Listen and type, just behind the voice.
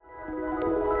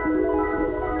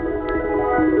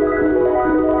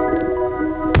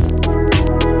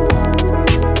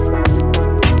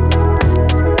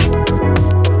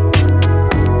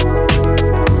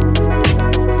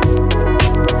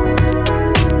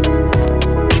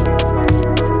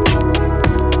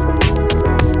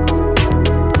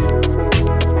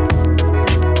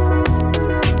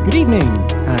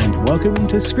welcome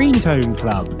to Screen Tone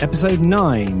Club, episode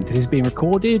 9. This is being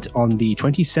recorded on the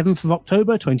 27th of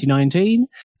October 2019,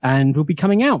 and will be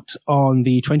coming out on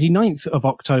the 29th of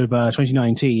October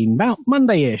 2019, about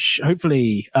Monday-ish,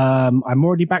 hopefully. I'm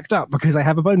already backed up because I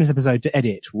have a bonus episode to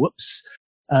edit. Whoops.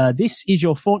 This is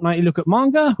your fortnightly look at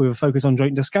manga with a focus on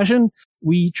joint discussion.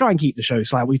 We try and keep the show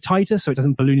slightly tighter so it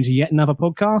doesn't balloon into yet another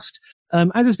podcast.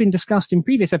 As has been discussed in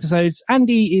previous episodes,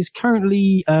 Andy is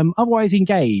currently otherwise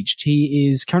engaged. He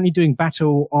is currently doing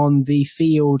battle on the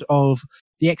field of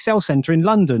the Excel Centre in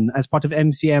London as part of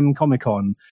MCM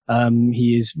Comic-Con.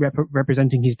 He is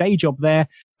representing his day job there.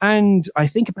 And I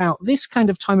think about this kind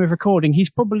of time of recording, he's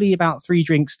probably about 3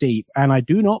 drinks deep, and I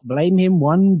do not blame him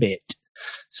one bit.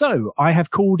 So I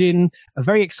have called in a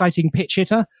very exciting pitch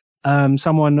hitter,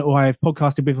 someone who I've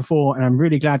podcasted with before, and I'm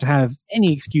really glad to have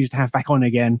any excuse to have back on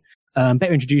again.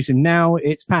 Better introduce him now.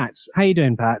 It's Pats. How you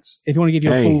doing, Pats? If you want to give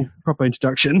you a full, proper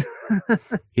introduction.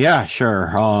 Yeah, sure.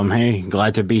 Hey,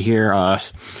 glad to be here.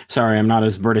 Sorry, I'm not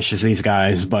as British as these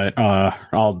guys, but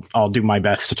I'll do my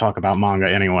best to talk about manga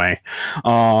anyway.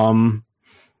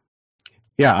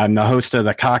 Yeah, I'm the host of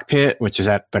The Cockpit, which is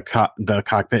at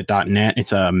thecockpit.net.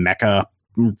 It's a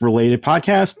mecha-related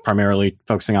podcast, primarily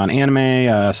focusing on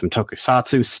anime, some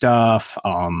tokusatsu stuff,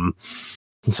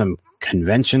 some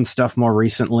convention stuff more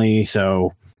recently.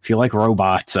 So if you like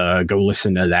robots, go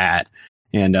listen to that.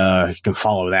 And you can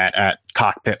follow that at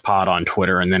Cockpit Pod on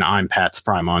Twitter. And then I'm Pat's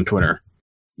Prime on Twitter.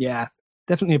 Yeah,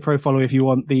 definitely a pro follow if you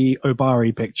want the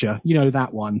Obari picture. You know,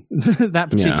 that one, that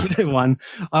particular one.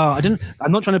 I'm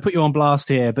not trying to put you on blast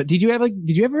here, but did you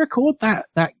ever record that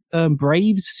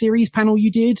Braves series panel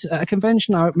you did at a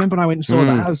convention? I remember when I went and saw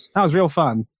that. That was real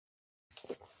fun.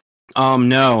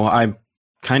 No, I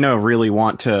kind of really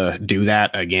want to do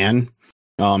that again.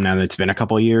 Now that it's been a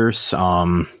couple of years,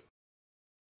 I'm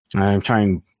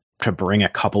trying to bring a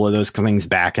couple of those things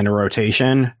back into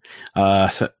rotation.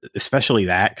 So especially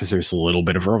that, because there's a little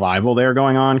bit of revival there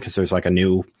going on, because there's like a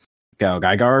new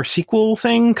Geiger sequel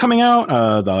thing coming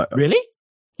out. Really?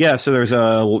 Yeah. So there's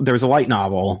a light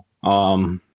novel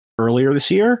earlier this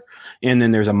year, and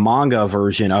then there's a manga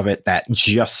version of it that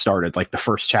just started. Like the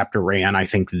first chapter ran, I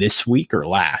think, this week or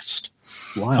last.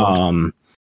 Wow.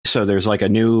 So there's like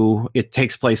it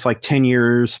takes place like 10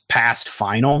 years past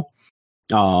Final.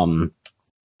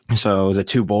 So the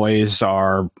two boys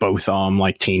are both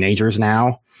like teenagers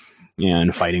now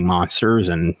and fighting monsters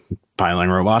and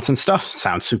piloting robots and stuff.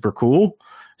 Sounds super cool.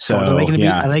 So are they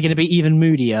going to be even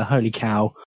moodier? Holy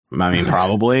cow. I mean,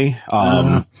 probably.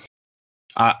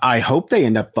 I hope they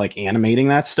end up like animating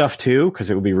that stuff too, because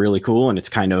it would be really cool, and it's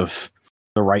kind of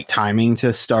the right timing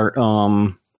to start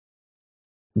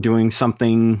doing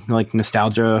something like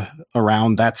nostalgia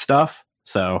around that stuff.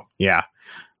 So yeah,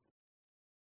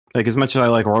 like as much as I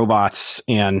like robots,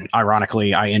 and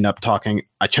ironically I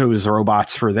chose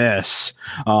robots for this.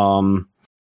 I've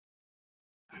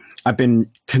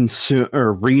been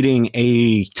reading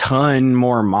a ton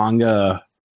more manga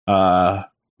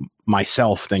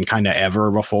myself than kind of ever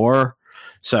before.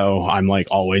 So I'm like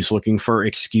always looking for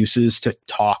excuses to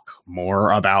talk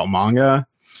more about manga.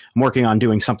 I'm working on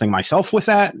doing something myself with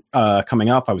that coming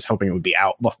up. I was hoping it would be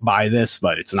out by this,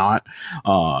 but it's not.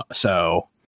 So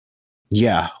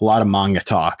yeah, a lot of manga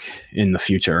talk in the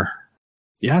future.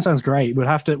 Yeah, that sounds great. We'll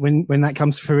have to, when that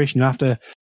comes to fruition, you'll have to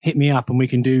hit me up and we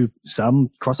can do some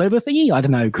crossover thingy. I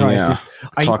don't know. Christ.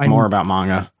 Yeah, talk more about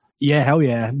manga. Yeah, hell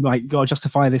yeah. Like, gotta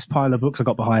justify this pile of books I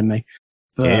got behind me.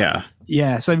 But,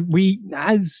 yeah. So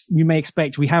as you may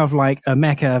expect, we have like a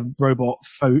mecha robot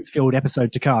filled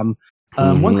episode to come.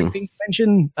 One quick thing to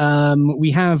mention, we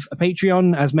have a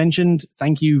Patreon, as mentioned.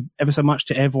 Thank you ever so much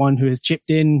to everyone who has chipped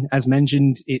in. As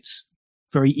mentioned, it's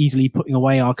very easily putting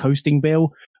away our coasting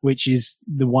bill, which is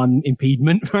the one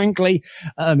impediment, frankly.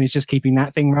 It's just keeping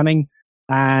that thing running.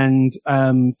 And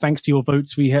thanks to your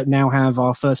votes, we now have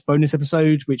our first bonus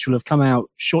episode, which will have come out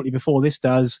shortly before this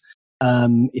does.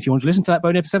 If you want to listen to that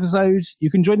bonus episode,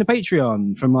 you can join the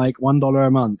Patreon from like $1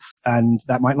 a month. And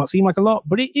that might not seem like a lot,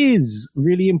 but it is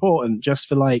really important. Just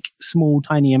for like small,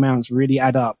 tiny amounts really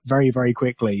add up very, very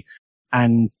quickly.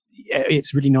 And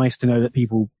it's really nice to know that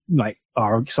people like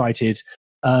are excited.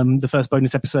 The first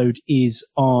bonus episode is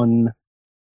on,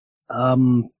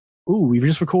 we've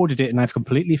just recorded it and I've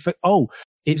completely,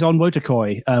 it's on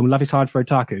Wotakoi. Love is Hard for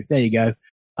Otaku. There you go.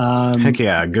 Heck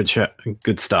yeah.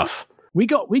 Good stuff. We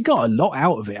got a lot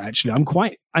out of it, actually.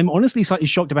 I'm honestly slightly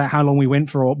shocked about how long we went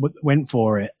for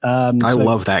it. I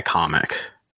love that comic.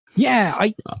 Yeah,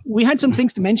 we had some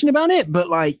things to mention about it, but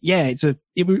like, yeah,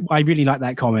 I really like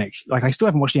that comic. Like, I still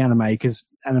haven't watched the anime because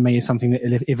anime is something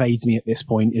that evades me at this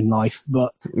point in life.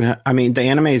 But yeah, I mean, the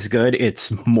anime is good.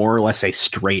 It's more or less a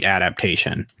straight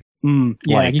adaptation. Yeah,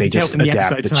 like they just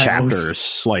adapt the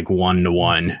chapters like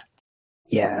 1-to-1.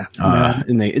 Yeah,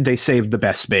 and they saved the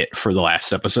best bit for the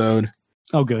last episode.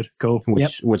 Oh, good, cool.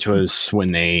 Which was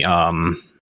when they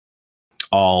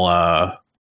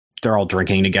they're all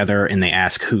drinking together and they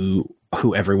ask who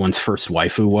everyone's first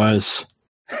waifu was.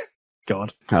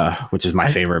 God, which is my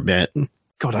favorite bit.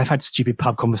 God, I've had stupid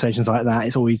pub conversations like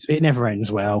that. It never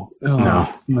ends well. Oh,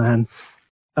 no, man.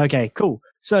 Okay, cool.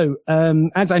 So,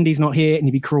 as Andy's not here and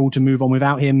it'd be cruel to move on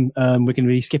without him, we're going to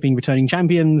be skipping Returning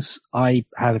Champions. I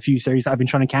have a few series that I've been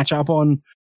trying to catch up on.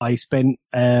 I spent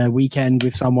a weekend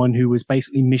with someone who was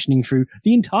basically missioning through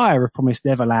the entire of Promised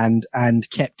Neverland and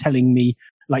kept telling me,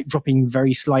 like, dropping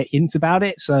very slight hints about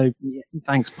it. So, yeah,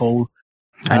 thanks, Paul.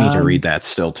 I need to read that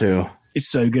still, too. It's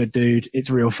so good, dude. It's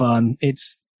real fun.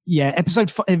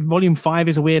 Volume 5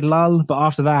 is a weird lull, but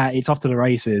after that, it's off to the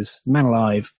races. Man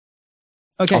alive.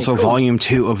 Okay, also, cool. Volume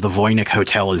 2 of the Voynich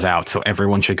Hotel is out, so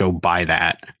everyone should go buy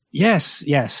that. Yes,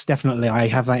 definitely. I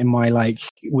have that in my, like,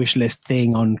 wish list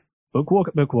thing on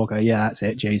Bookwalker. Yeah, that's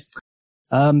it. Jeez.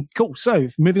 Cool. So,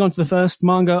 moving on to the first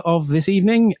manga of this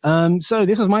evening. So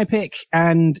this was my pick,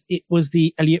 and it was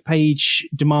the Elliot Page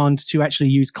demand to actually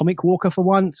use Comic Walker for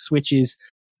once, which is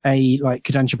a, like,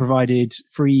 Kodansha provided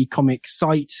free comic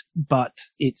site, but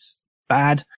it's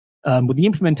bad. The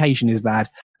implementation is bad.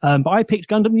 But I picked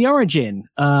Gundam The Origin.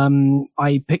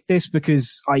 I picked this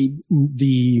because I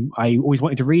always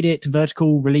wanted to read it.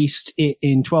 Vertical released it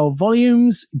in 12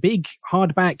 volumes, big,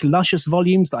 hardback, luscious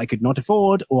volumes that I could not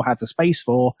afford or have the space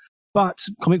for. But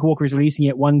Comic Walker is releasing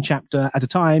it one chapter at a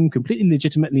time, completely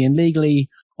legitimately and legally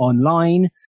online.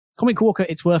 Comic Walker,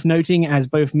 it's worth noting, as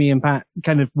both me and Pat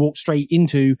kind of walked straight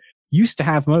into, used to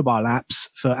have mobile apps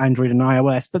for Android and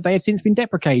iOS, but they have since been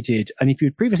deprecated. And if you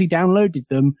had previously downloaded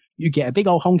them, you get a big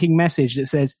old honking message that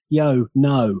says, yo,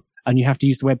 no, and you have to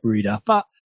use the web reader. But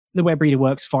the web reader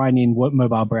works fine in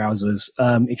mobile browsers,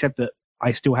 except that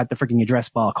I still had the freaking address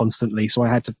bar constantly, so I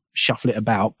had to shuffle it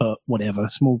about, but whatever,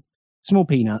 small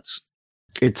peanuts.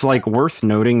 It's like worth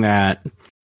noting that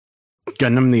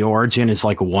Gundam The Origin is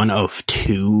like one of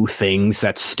 2 things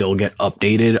that still get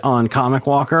updated on Comic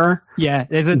Walker. Yeah,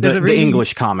 there's the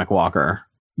English Comic Walker.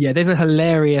 Yeah, there's a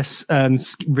hilarious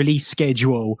release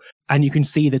schedule, and you can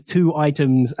see the 2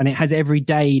 items, and it has every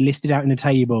day listed out in a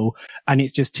table, and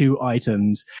it's just 2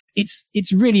 items.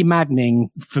 It's really maddening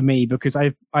for me because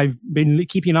I've been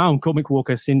keeping an eye on Comic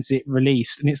Walker since it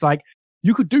released, and it's like,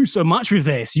 you could do so much with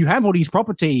this. You have all these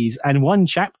properties and one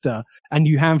chapter, and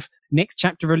you have next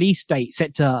chapter release date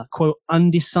set to, quote,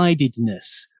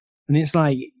 undecidedness. And it's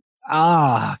like,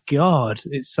 God,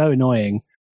 it's so annoying.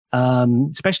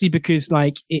 Especially because,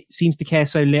 like, it seems to care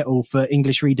so little for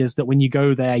English readers that when you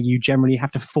go there, you generally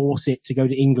have to force it to go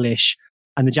to English.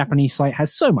 And the Japanese site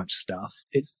has so much stuff.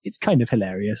 It's kind of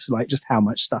hilarious, like, just how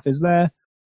much stuff is there.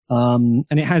 And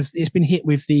it's been hit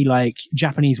with the, like,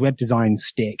 Japanese web design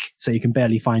stick, so you can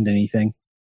barely find anything.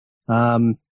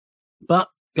 But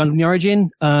Gundam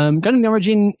The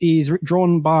Origin is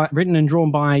written and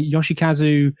drawn by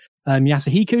Yoshikazu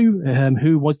Yasuhiko,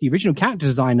 who was the original character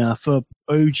designer for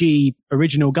OG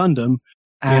original Gundam.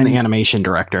 And the animation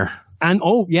director.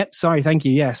 Thank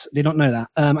you. Yes, did not know that.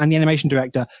 And the animation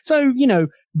director. So,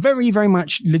 very, very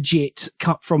much legit,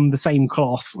 cut from the same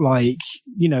cloth. Like,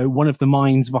 one of the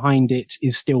minds behind it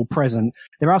is still present.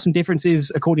 There are some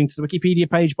differences according to the Wikipedia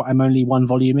page, but I'm only 1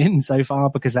 volume in so far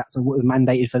because that's what was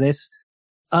mandated for this.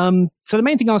 So the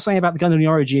main thing I'll say about the Gundam The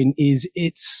Origin is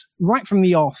it's right from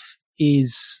the off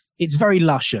it's very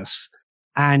luscious,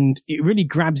 and it really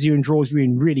grabs you and draws you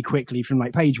in really quickly from,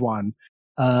 like, page 1.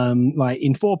 Like,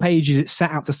 in 4 pages, it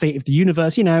set out the state of the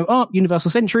universe,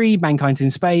 universal century, mankind's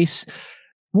in space.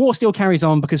 War still carries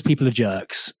on because people are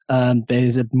jerks.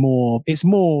 It's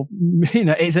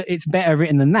better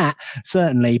written than that,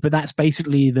 certainly, but that's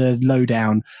basically the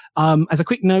lowdown. As a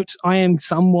quick note, I am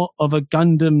somewhat of a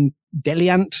Gundam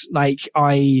deliant. Like,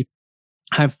 I've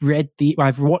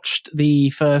watched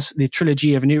the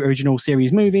trilogy of new original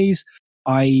series movies.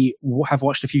 I have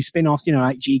watched a few spin-offs,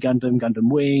 like G Gundam,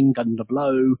 Gundam Wing, Gundam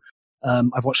Blow.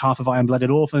 I've watched half of Iron Blooded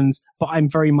Orphans, but I'm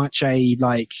very much a,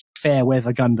 like, fair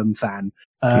weather Gundam fan.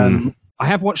 I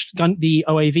have watched the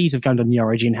OAVs of Gundam The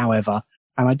Origin, however,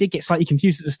 and I did get slightly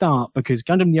confused at the start because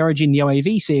Gundam The Origin, the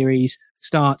OAV series,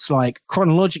 starts, like,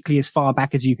 chronologically as far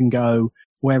back as you can go,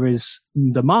 whereas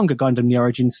the manga Gundam The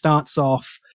Origin starts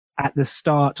off at the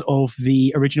start of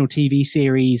the original TV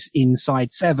series in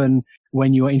Side 7,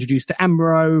 when you are introduced to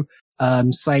Amuro,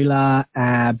 Sailor,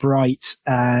 Bright,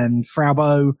 and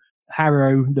Fraubo,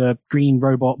 Harrow, the green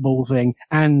robot ball thing,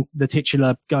 and the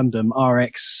titular Gundam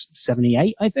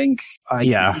RX-78, I think.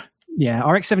 Yeah,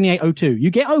 RX-7802. You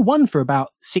get 01 for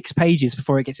about 6 pages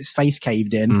before it gets its face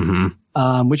caved in,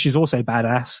 which is also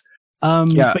badass.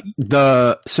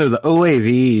 The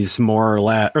OAVs more or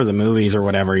less, or the movies or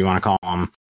whatever you want to call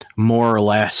them, more or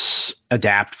less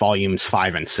adapt volumes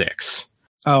 5 and 6.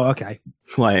 Oh, okay.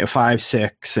 Like 5,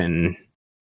 6, and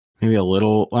maybe a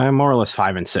little more or less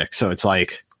 5 and 6. So it's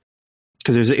like,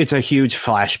 because it's a huge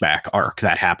flashback arc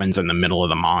that happens in the middle of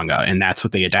the manga, and that's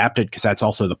what they adapted, because that's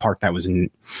also the part that was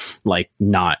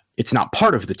it's not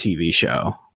part of the TV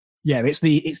show. Yeah, it's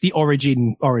the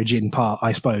origin part,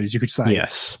 I suppose you could say.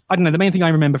 Yes. I don't know. The main thing I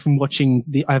remember from watching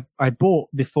I bought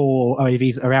the 4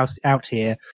 OAVs that are out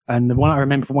here, and the one I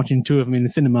remember from watching 2 of them in the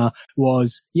cinema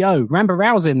was, "Yo, Ramba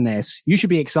Rao's in this. You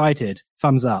should be excited.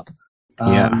 Thumbs up."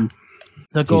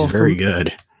 He's very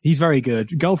good. He's very good.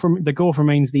 The Golf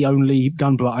remains the only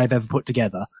Gunpla I've ever put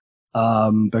together,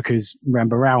 because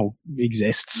Ramba Rao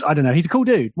exists. I don't know. He's a cool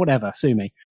dude. Whatever. Sue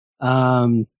me.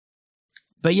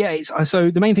 But yeah, so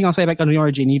the main thing I'll say about Gundam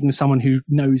Origin, even as someone who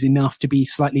knows enough to be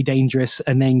slightly dangerous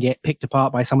and then get picked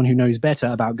apart by someone who knows better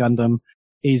about Gundam,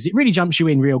 is it really jumps you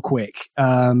in real quick.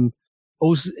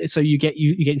 Also, so you get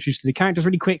introduced to the characters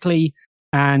really quickly,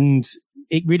 and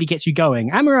it really gets you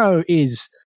going. Amuro is,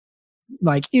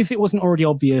 like, if it wasn't already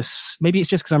obvious, maybe it's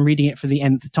just because I'm reading it for the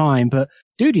nth time, but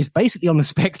dude is basically on the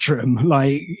spectrum.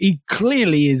 Like, he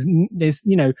clearly is. There's,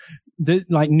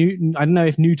 I don't know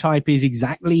if new type is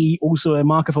exactly also a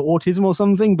marker for autism or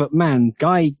something, but man,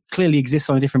 guy clearly exists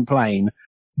on a different plane,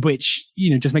 which,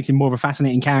 just makes him more of a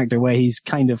fascinating character, where he's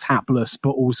kind of hapless,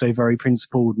 but also very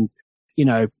principled and,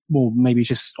 maybe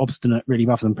just obstinate really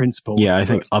rather than principled. Yeah, I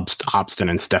think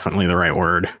obstinate's definitely the right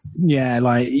word.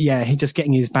 Yeah, he's just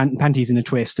getting his panties in a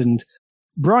twist. And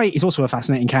Bright is also a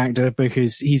fascinating character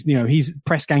because he's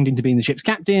press ganged into being the ship's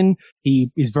captain. He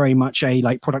is very much a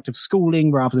product of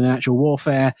schooling rather than actual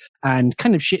warfare, and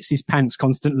kind of shits his pants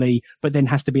constantly, but then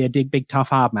has to be a big tough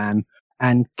hard man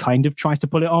and kind of tries to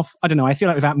pull it off. I don't know. I feel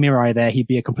like without Mirai there, he'd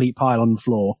be a complete pile on the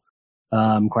floor.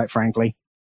 Quite frankly,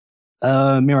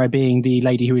 Mirai being the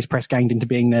lady who is press ganged into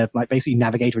being the basically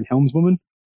navigator and helmswoman.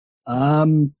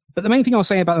 But the main thing I'll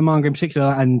say about the manga in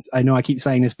particular, and I know I keep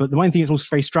saying this, but the one thing that's also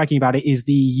very striking about it is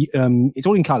it's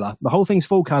all in color. The whole thing's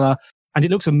full color, and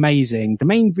it looks amazing. The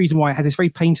main reason why it has this very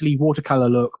painterly watercolor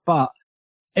look, but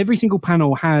every single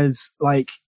panel has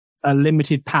a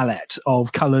limited palette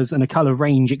of colors and a color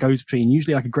range it goes between,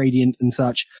 usually like a gradient and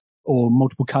such, or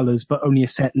multiple colors, but only a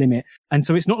set limit. And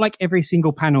so it's not like every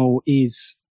single panel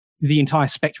is the entire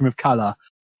spectrum of color,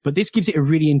 but this gives it a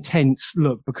really intense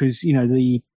look because,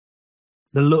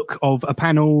 the look of a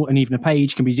panel and even a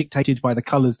page can be dictated by the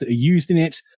colors that are used in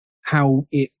it, how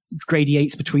it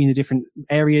gradiates between the different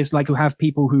areas. Like, you'll have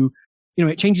people who,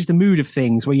 it changes the mood of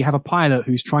things, where you have a pilot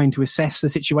who's trying to assess the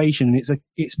situation, and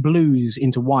it's blues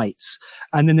into whites.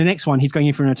 And then the next one, he's going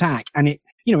in for an attack, and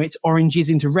it's oranges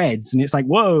into reds, and it's like,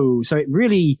 whoa. So it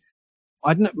really,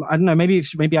 I don't know, maybe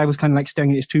I was kind of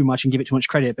staring at this too much and give it too much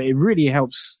credit, but it really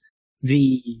helps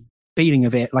the feeling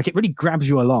of it. It really grabs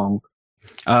you along.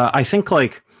 I think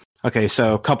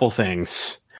so a couple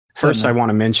things. First, I want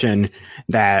to mention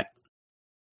that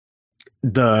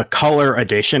the color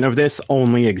edition of this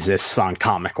only exists on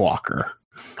Comic Walker.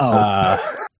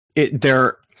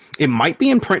 It might be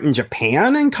in print in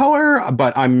Japan in color,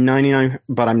 but I'm not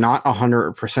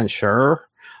 100% sure.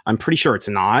 I'm pretty sure it's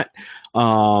not.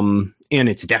 And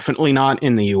it's definitely not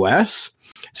in the US.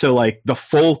 So the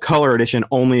full color edition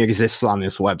only exists on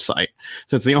this website.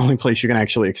 So it's the only place you can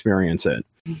actually experience it.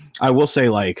 I will say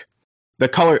the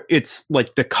color, it's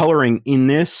the coloring in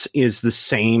this is the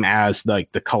same as the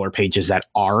color pages that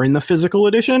are in the physical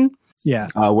edition. Yeah.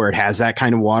 Where it has that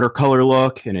kind of watercolor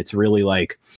look, and it's really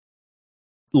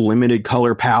limited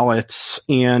color palettes,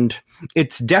 and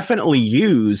it's definitely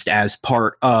used as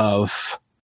part of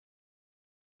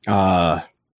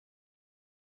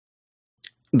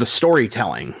the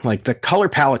storytelling. The color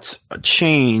palettes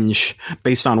change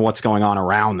based on what's going on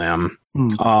around them.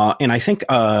 And I think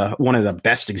one of the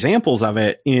best examples of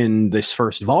it in this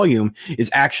first volume is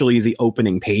actually the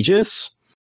opening pages.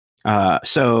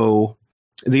 So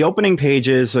the opening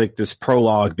pages, this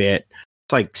prologue bit,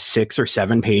 it's 6 or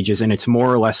 7 pages, and it's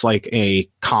more or less like a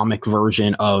comic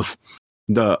version of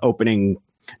the opening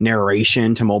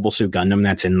narration to Mobile Suit Gundam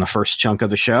that's in the first chunk of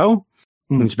the show.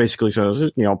 Which basically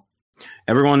says,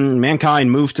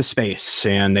 mankind moved to space,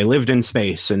 and they lived in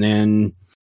space, and then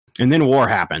war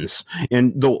happens.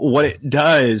 And what it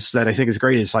does that I think is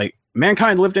great is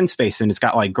mankind lived in space and it's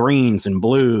got like greens and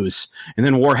blues, and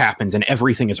then war happens and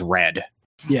everything is red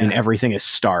and everything is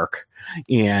stark,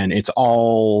 and it's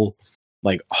all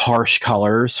like harsh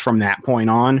colors from that point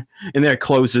on. And then it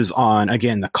closes on,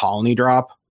 again, the colony drop,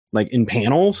 like in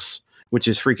panels, which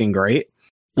is freaking great.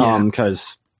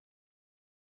 Because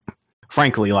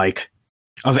frankly, like,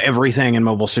 of everything in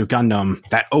Mobile Suit Gundam,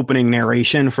 that opening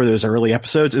narration for those early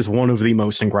episodes is one of the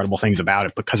most incredible things about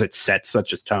it, because it sets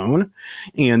such a tone.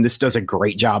 And this does a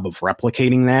great job of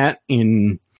replicating that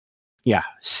in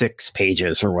 6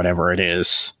 pages or whatever it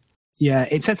is. Yeah,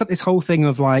 it sets up this whole thing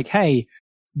of like, hey,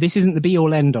 this isn't the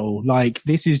be-all end-all. Like,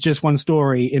 this is just one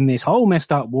story in this whole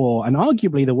messed up war, and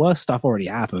arguably the worst stuff already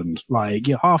happened. Like,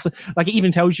 you know, it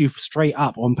even tells you straight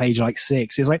up on page like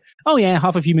 6. It's like, oh yeah,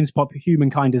 half of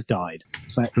humankind has died.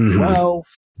 It's like, well,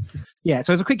 yeah.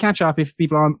 So it's a quick catch-up if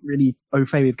people aren't really au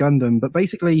fait with Gundam. But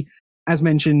basically, as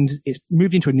mentioned, it's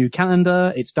moved into a new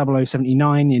calendar. It's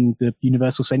 0079 in the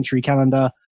Universal Century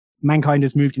calendar. Mankind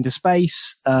has moved into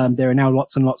space. There are now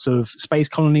lots and lots of space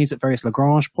colonies at various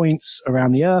Lagrange points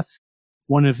around the Earth.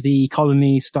 One of the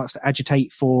colonies starts to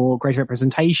agitate for greater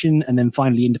representation and then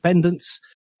finally independence.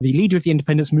 The leader of the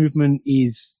independence movement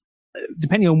is,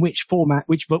 depending on which format,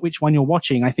 which one you're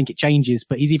watching, I think it changes,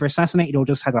 but he's either assassinated or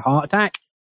just has a heart attack.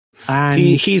 And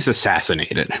he's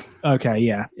assassinated. Okay,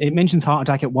 yeah. It mentions heart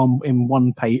attack in one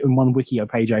Wikio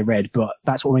page I read, but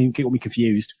that's what got me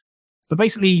confused. But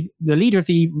basically, the leader of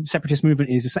the separatist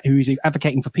movement who is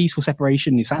advocating for peaceful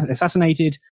separation, is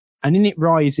assassinated, and in it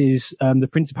rises the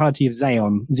Principality of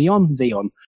Zeon,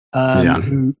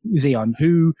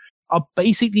 who are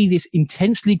basically this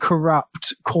intensely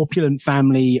corrupt, corpulent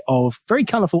family of very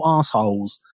colourful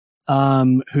assholes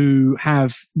who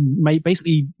have made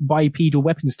basically bipedal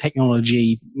weapons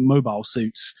technology mobile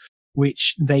suits,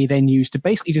 which they then use to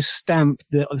basically just stamp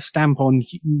on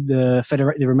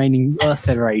the remaining Earth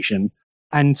Federation.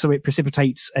 And so it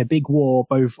precipitates a big war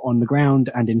both on the ground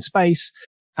and in space.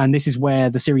 And this is where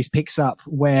the series picks up,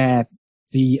 where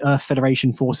the Earth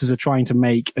Federation forces are trying to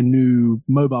make a new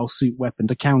mobile suit weapon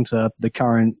to counter the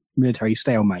current military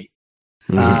stalemate.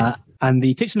 And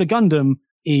the titular Gundam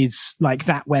is like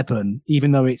that weapon,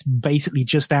 even though it's basically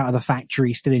just out of the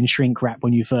factory, still in shrink wrap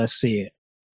when you first see it.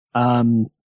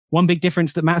 One big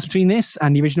difference that matters between this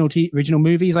and the original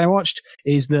movies I watched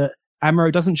is that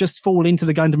Amuro doesn't just fall into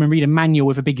the Gundam and read a manual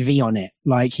with a big V on it.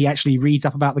 Like, he actually reads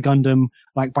up about the Gundam,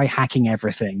 like, by hacking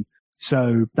everything.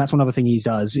 So that's one other thing he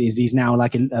does, is he's now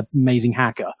like an amazing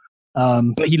hacker.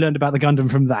 But he learned about the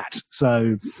Gundam from that.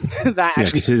 So that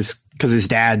actually... because his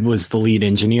dad was the lead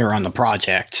engineer on the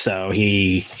project, so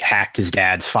he hacked his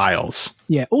dad's files.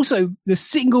 Yeah. Also, the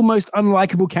single most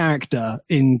unlikable character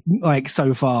in, like,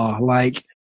 so far, like...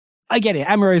 I get it.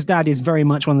 Amuro's dad is very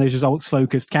much one of those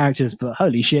results-focused characters, but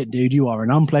holy shit, dude, you are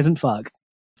an unpleasant fuck.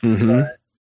 So,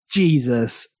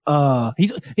 Jesus.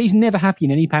 He's never happy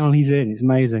in any panel he's in. It's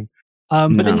amazing.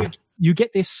 But then you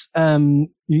get this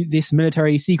this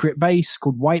military secret base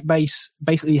called White Base.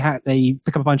 Basically, they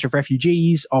pick up a bunch of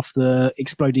refugees off the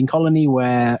exploding colony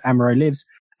where Amuro lives,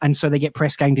 and so they get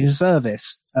press ganged into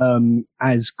service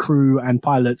as crew and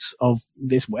pilots of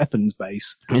this weapons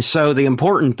base. And so the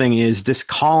important thing is this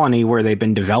colony where they've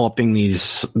been developing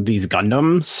these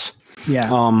Gundams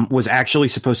was actually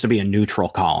supposed to be a neutral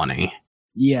colony.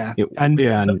 Yeah,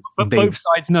 but both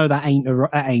sides know that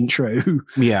ain't true.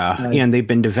 Yeah, so. And they've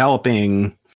been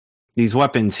developing these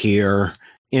weapons here,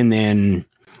 and then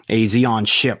a Zeon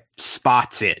ship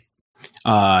spots it.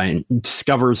 And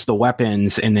discovers the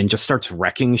weapons and then just starts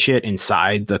wrecking shit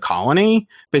inside the colony.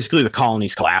 Basically, the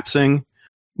colony's collapsing.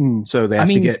 So they have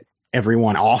to get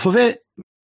everyone off of it.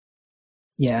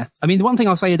 Yeah. I mean, the one thing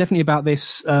I'll say definitely about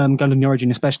this Gundam New Origin,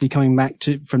 especially coming back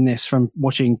from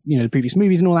watching, the previous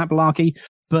movies and all that malarkey,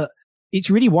 but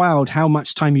it's really wild how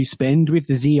much time you spend with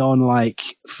the Zeon, like,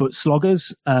 foot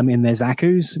sloggers in their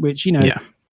Zakus, which,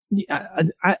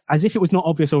 as if it was not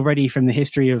obvious already from the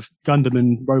history of Gundam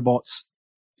and robots,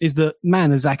 is that,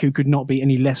 man, the Zaku could not be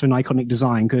any less of an iconic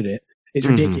design, could it? It's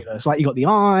ridiculous. Like, you got the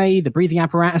eye, the breathing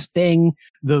apparatus thing,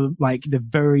 the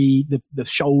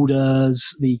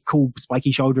shoulders, the cool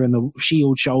spiky shoulder and the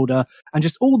shield shoulder, and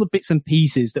just all the bits and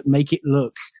pieces that make it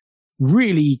look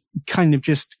really kind of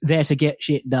just there to get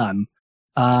shit done.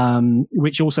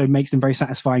 Which also makes them very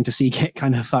satisfying to see get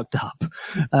kind of fucked up.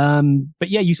 But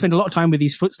yeah, you spend a lot of time with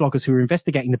these foot sloggers who are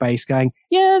investigating the base going,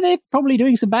 yeah, they're probably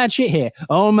doing some bad shit here.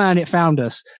 Oh man, it found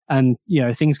us. And,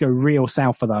 things go real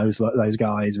south for those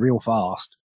guys real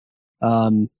fast.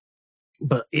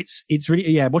 but it's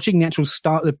really, watching the actual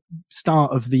start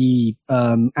of the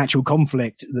actual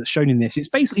conflict that's shown in this. It's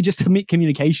basically just a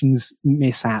communications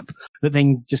mishap that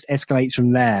then just escalates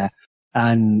from there.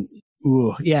 And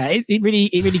it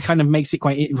really kind of makes it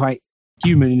quite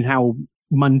human in how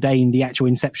mundane the actual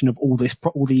inception of all this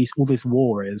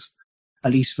war is,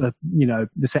 at least for the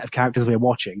set of characters we're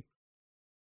watching.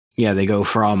 Yeah, they go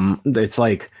from, it's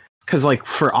like, because like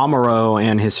for Amuro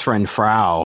and his friend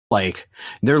Frau, like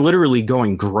they're literally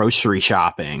going grocery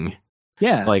shopping.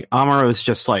 Yeah, like Amuro's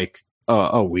just like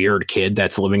a weird kid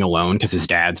that's living alone because his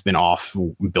dad's been off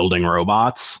building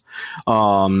robots,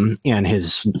 and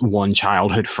his one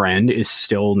childhood friend is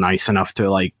still nice enough to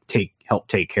like help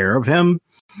take care of him.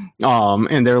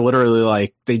 And they're literally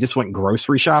like, they just went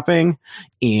grocery shopping,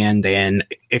 and then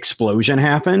explosion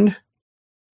happened.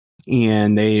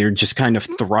 And they are just kind of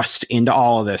thrust into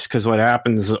all of this, because what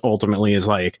happens ultimately is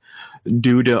like,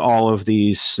 due to all of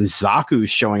these Zakus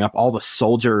showing up, all the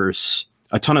soldiers,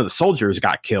 a ton of the soldiers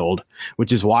got killed,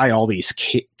 which is why all these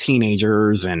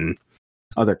teenagers and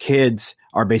other kids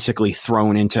are basically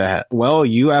thrown into, well,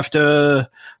 you have to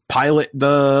pilot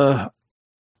the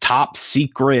top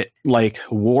secret like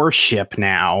warship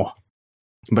now,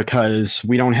 because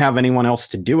we don't have anyone else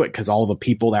to do it, because all the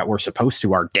people that were supposed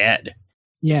to are dead.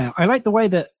 Yeah, I like the way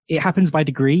that it happens by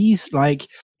degrees. Like,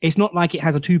 it's not like it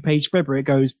has a 2-page spread where it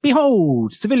goes,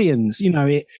 behold, civilians.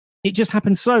 It just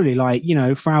happens slowly. Like,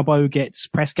 Frau Bow gets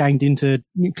press ganged into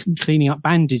cleaning up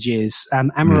bandages.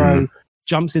 Amuro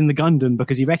jumps in the Gundam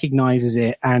because he recognizes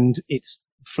it, and it's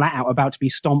flat out about to be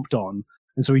stomped on.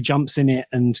 And so he jumps in it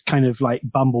and kind of like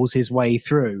bumbles his way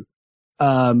through.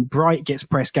 Bright gets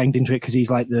press ganged into it because he's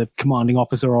like the commanding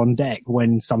officer on deck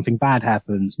when something bad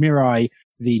happens. Mirai,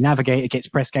 the navigator, gets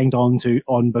press ganged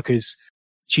on because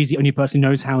she's the only person who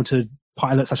knows how to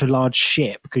pilot such a large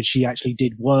ship, because she actually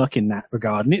did work in that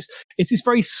regard. And it's this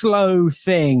very slow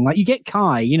thing. Like, you get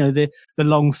Kai, the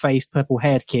long-faced,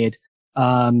 purple-haired kid.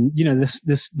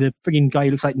 The frigging guy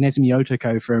who looks like Nezumi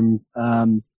Otoko from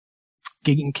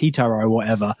Kitaro or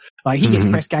whatever. Like, he gets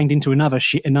press ganged into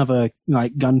another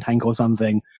like gun tank or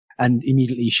something, and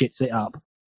immediately shits it up.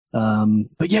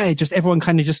 But yeah, everyone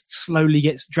kind of just slowly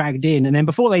gets dragged in, and then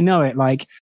before they know it, like,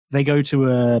 they go to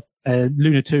a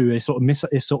Luna 2, a sort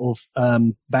of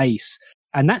base,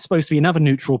 and that's supposed to be another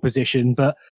neutral position,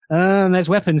 but there's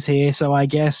weapons here, so I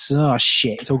guess, oh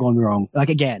shit, it's all gone wrong. Like,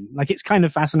 again, like, it's kind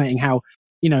of fascinating how,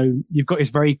 you've got this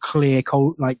very clear,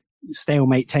 cold, like,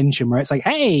 stalemate tension where it's like,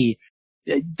 hey,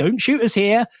 don't shoot us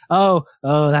here. Oh,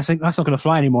 that's not going to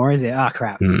fly anymore, is it? Ah,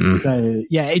 crap. Mm-hmm. So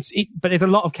yeah, but there's a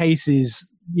lot of cases,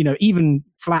 even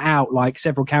flat out, like,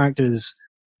 several characters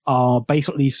are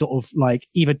basically sort of like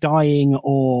either dying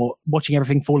or watching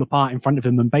everything fall apart in front of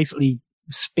them, and basically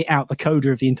spit out the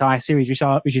coda of the entire series,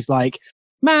 which is like,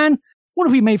 man, what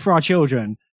have we made for our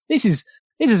children? This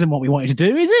isn't what we wanted to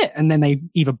do, is it? And then they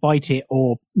either bite it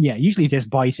or, usually just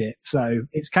bite it. So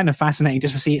it's kind of fascinating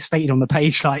just to see it stated on the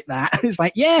page like that. It's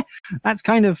like, yeah, that's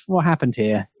kind of what happened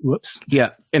here. Whoops.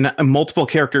 Yeah. And multiple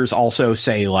characters also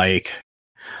say, like,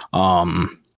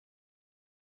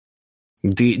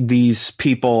 these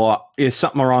people, is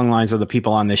something along the lines of the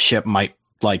people on this ship might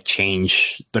like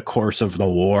change the course of the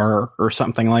war or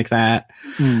something like that.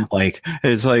 Like,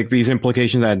 it's like these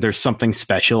implications that there's something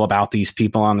special about these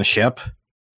people on the ship,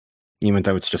 even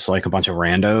though it's just like a bunch of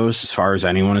randos as far as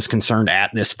anyone is concerned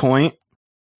at this point.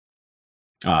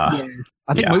 I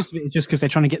think most of it is just because they're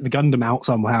trying to get the Gundam out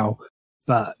somehow.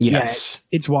 But yes,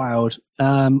 it's wild.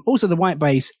 Also, the white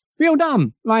base, real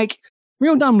dumb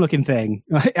looking thing.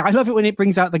 I love it when it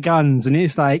brings out the guns and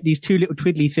it's like these two little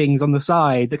twiddly things on the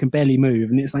side that can barely move.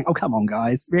 And it's like, oh, come on,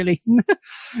 guys. Really? You're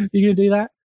going to do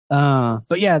that?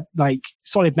 But yeah, like,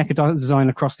 solid mecha design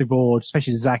across the board,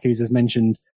 especially the Zaku's, as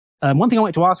mentioned. One thing I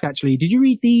wanted to ask, actually, did you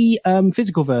read the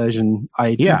physical version?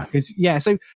 Yeah.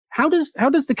 So how does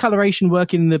the coloration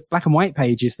work in the black and white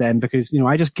pages then? Because,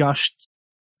 I just gushed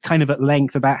kind of at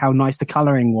length about how nice the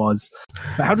coloring was,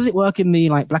 but how does it work in the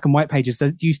like black and white pages?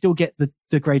 Do you still get the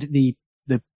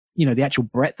actual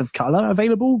breadth of color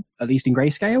available, at least in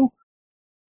grayscale?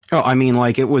 Oh, I mean,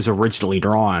 like, it was originally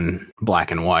drawn black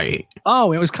and white.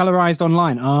 Oh, it was colorized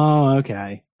online. Oh,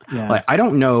 okay. Yeah. Like, I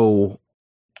don't know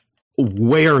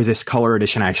where this color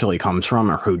edition actually comes from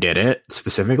or who did it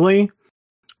specifically,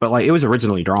 but like, it was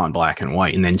originally drawn black and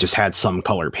white and then just had some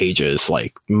color pages,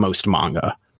 like most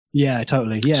manga. Yeah,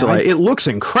 totally. Yeah. So like, it looks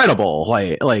incredible.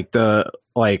 Like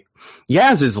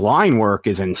Yaz's line work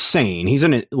is insane. He's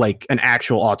an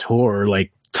actual auteur,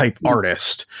 like, type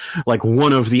artist, like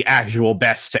one of the actual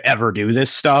best to ever do this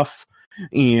stuff.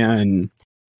 And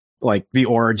like the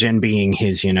origin being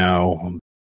his,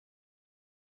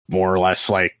 more or less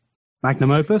like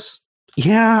Magnum opus.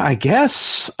 Yeah, I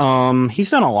guess. He's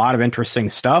done a lot of interesting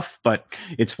stuff, but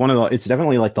it's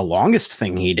definitely like the longest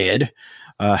thing he did.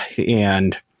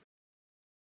 And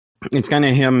it's kind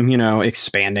of him,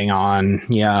 expanding on,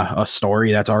 a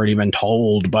story that's already been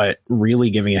told, but really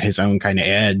giving it his own kind of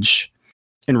edge.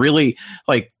 And really,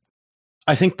 like,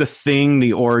 I think the thing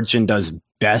the Origin does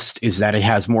best is that it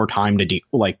has more time to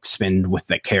spend with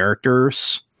the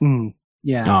characters.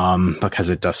 Yeah. Because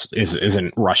it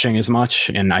isn't rushing as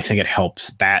much, and I think it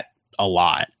helps that a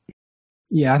lot.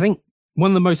 Yeah, I think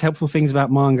one of the most helpful things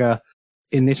about manga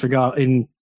in this regard, in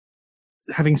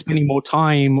spending more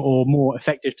time or more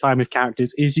effective time with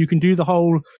characters, is you can do the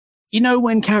whole,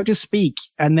 when characters speak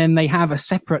and then they have a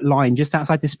separate line just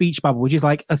outside the speech bubble, which is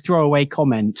like a throwaway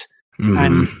comment,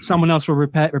 and someone else will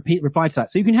reply to that.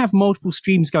 So you can have multiple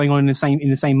streams going on in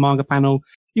the same manga panel.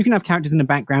 You can have characters in the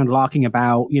background larking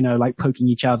about, like poking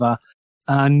each other.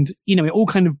 And, it all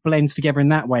kind of blends together in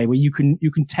that way where you can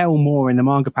tell more in the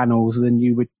manga panels than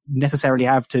you would necessarily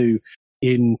have to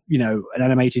in, an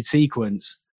animated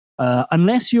sequence.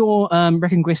 Unless you're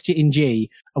Reconquista in G,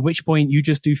 at which point you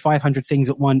just do 500 things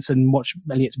at once and watch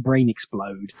Elliot's brain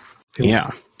explode.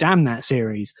 Yeah. Damn that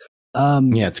series.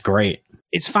 Yeah, it's great.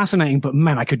 It's fascinating, but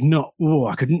man, I couldn't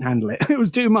handle it. It was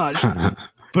too much.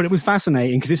 But it was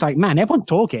fascinating because it's like, man, everyone's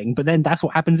talking, but then that's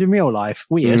what happens in real life.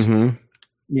 Weird.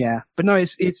 Yeah. But no,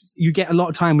 it's you get a lot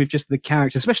of time with just the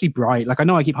characters, especially Bright. Like, I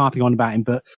know I keep harping on about him,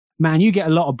 but man, you get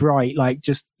a lot of Bright, like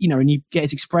just, and you get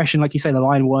his expression, like you say, the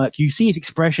line work. You see his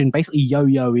expression basically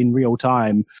yo-yo in real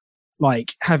time,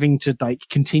 like having to like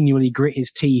continually grit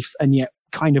his teeth and yet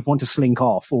kind of want to slink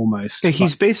off almost.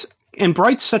 Yeah, and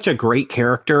Bright's such a great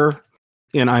character.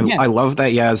 And I love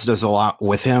that Yaz does a lot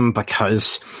with him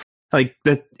because like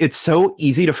that, it's so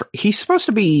easy to. He's supposed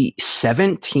to be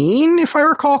 17, if I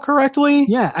recall correctly.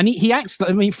 Yeah, and he acts.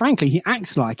 Frankly, he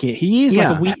acts like it. He is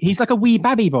he's like a wee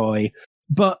babby boy.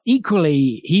 But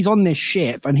equally, he's on this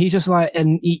ship, and he's just like,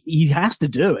 and he has to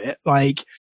do it. Like,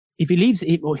 if he leaves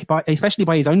it, especially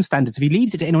by his own standards, if he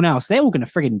leaves it to anyone else, they're all going to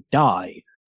friggin' die.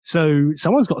 So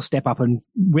someone's got to step up and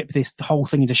whip this whole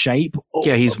thing into shape.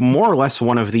 Yeah, he's more or less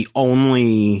one of the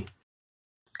only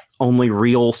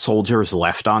real soldiers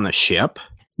left on the ship.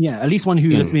 Yeah, at least one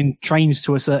who has been trained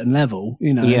to a certain level,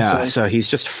 Yeah, so he's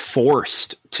just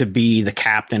forced to be the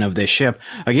captain of this ship.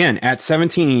 Again, at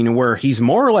 17, where he's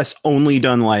more or less only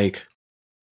done like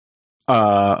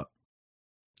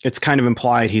it's kind of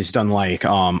implied he's done like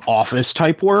office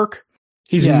type work.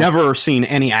 He's never seen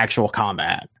any actual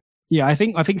combat. Yeah, I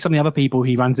think some of the other people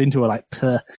he runs into are like,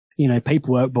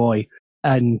 paperwork boy.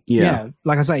 And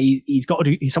like I say,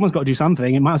 someone's got to do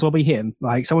something. It might as well be him.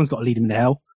 Like, someone's got to lead him to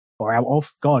hell or out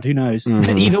of. God, who knows?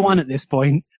 Either one at this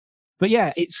point. But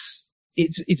yeah, it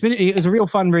was a real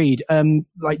fun read.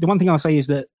 Like, the one thing I'll say is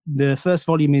that the first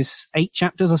volume is 8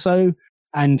 chapters or so,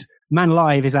 and Man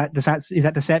Alive is at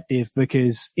deceptive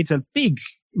because it's a big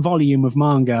volume of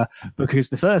manga because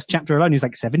the first chapter alone is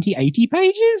like 70, 80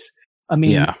 pages. I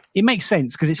mean, it makes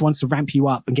sense because it wants to ramp you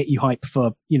up and get you hyped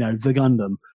for, the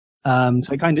Gundam.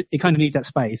 So it kind of needs that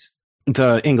space.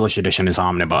 The English edition is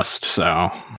omnibus,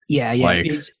 so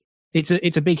like,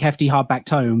 it's a big hefty hardback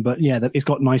tome, but it's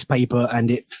got nice paper and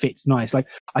it fits nice. Like,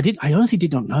 I honestly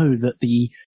did not know that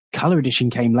the color edition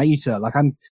came later. Like,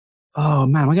 oh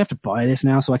man, I'm gonna have to buy this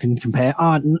now so I can compare.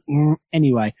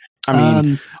 Anyway, I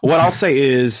mean, what I'll say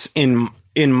is in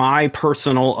my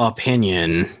personal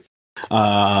opinion,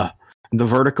 the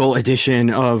vertical edition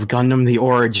of Gundam the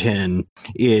Origin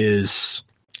is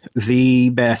the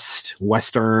best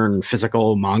Western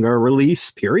physical manga release,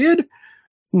 period.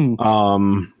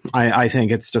 I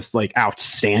think it's just like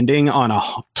outstanding on a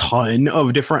ton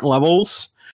of different levels.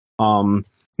 The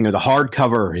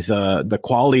hardcover, the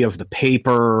quality of the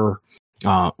paper,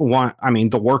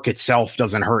 the work itself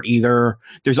doesn't hurt either.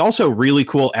 There's also really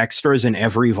cool extras in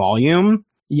every volume.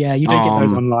 Yeah, you don't get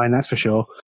those online, that's for sure.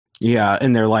 Yeah,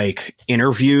 and they're like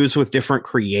interviews with different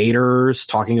creators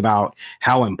talking about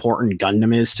how important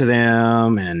Gundam is to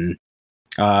them, and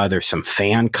there's some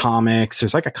fan comics.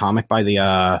 There's like a comic by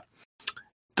the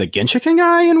Genshiken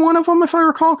guy in one of them, if I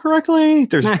recall correctly.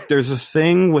 There's a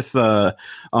thing with the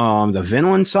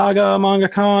Vinland Saga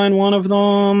mangaka in one of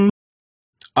them.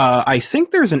 I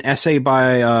think there's an essay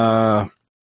by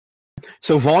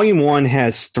so volume 1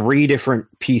 has 3 different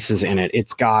pieces in it.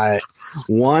 It's got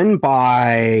one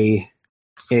by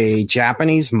a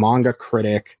Japanese manga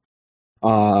critic,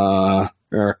 or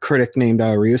a critic named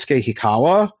Ryusuke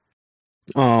Hikawa.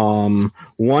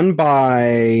 One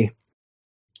by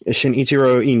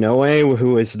Shinichiro Inoue,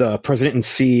 who is the president and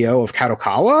CEO of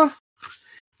Kadokawa,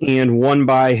 and one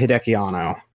by Hideki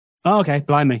Anno. Oh, okay,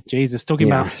 blimey, Jesus, talking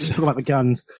about the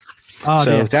guns. Oh,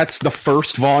 so dear. that's the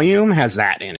first volume, has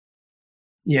that in it.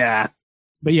 Yeah,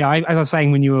 but yeah, as I was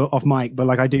saying when you were off mic, but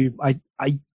like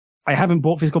I haven't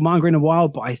bought physical manga in a while,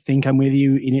 but I think I'm with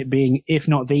you in it being, if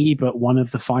not but one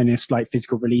of the finest like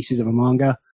physical releases of a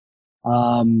manga.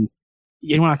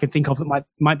 Anyone I can think of that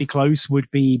might be close would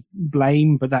be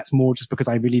Blame, but that's more just because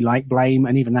I really like Blame,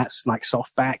 and even that's like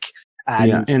softback.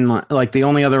 And like the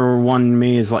only other one to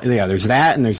me is like, there's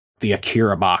that, and there's the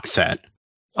Akira box set.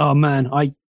 Oh man,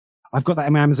 I've got that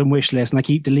on my Amazon wish list, and I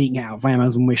keep deleting it out of my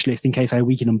Amazon wish list in case I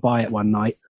weaken and buy it one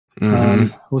night.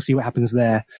 We'll see what happens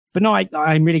there. But no,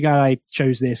 I'm really glad I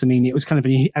chose this. I mean, it was kind of,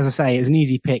 as I say, it was an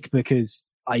easy pick because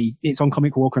it's on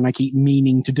Comic Walker and I keep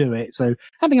meaning to do it. So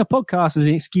having a podcast as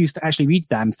an excuse to actually read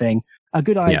the damn thing, a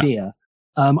good idea.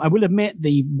 I will admit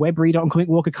the web reader on Comic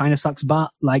Walker kind of sucks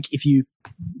butt. Like if you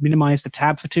minimize the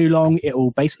tab for too long, it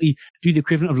will basically do the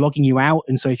equivalent of logging you out.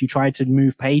 And so if you try to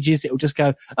move pages, it will just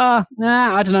go, I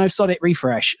don't know, sod it,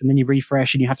 refresh. And then you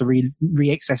refresh and you have to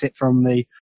re-access it from the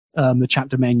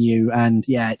chapter menu. And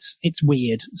yeah, it's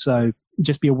weird. So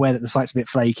just be aware that the site's a bit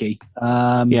flaky.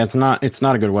 It's not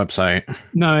a good website.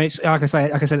 No, it's like I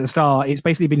said at the start, it's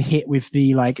basically been hit with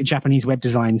the like Japanese web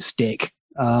design stick.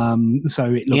 So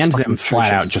it looks and them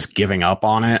flat out just giving up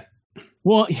on it.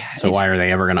 Well, so why are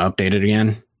they ever going to update it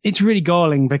again? It's really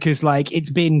galling because like it's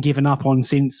been given up on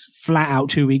since flat out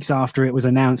 2 weeks after it was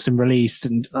announced and released,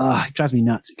 and it drives me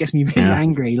nuts. It gets me really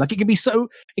angry. Like it can be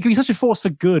such a force for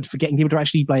good for getting people to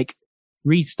actually like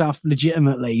read stuff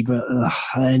legitimately. But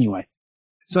anyway,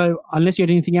 so unless you had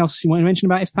anything else you want to mention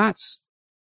about his Pats?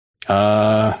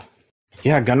 Yeah,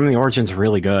 Gundam the Origin's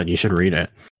really good. You should read it.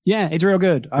 Yeah, it's real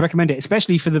good. I recommend it,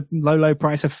 especially for the low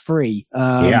price of free.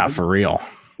 For real.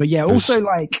 But yeah, also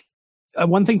like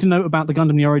one thing to note about the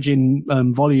Gundam the Origin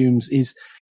volumes is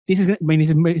this is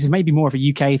maybe more of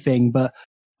a UK thing, but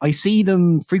I see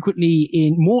them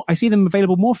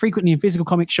available more frequently in physical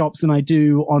comic shops than I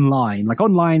do online. Like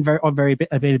online,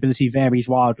 availability varies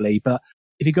wildly, but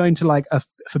if you go into like a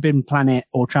Forbidden Planet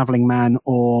or Traveling Man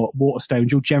or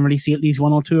Waterstones, you'll generally see at least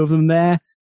one or two of them there.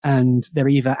 And they're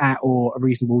either at or a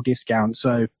reasonable discount,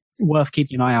 so worth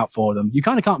keeping an eye out for them. You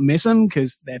kind of can't miss them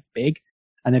because they're big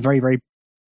and they're very, very.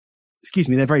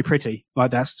 They're very pretty. Like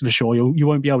that's for sure. You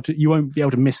won't be able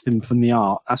to miss them from the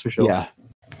art. That's for sure.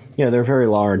 Yeah, they're very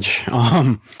large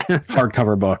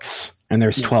hardcover books, and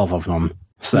there's 12 of them.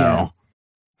 So. Yeah.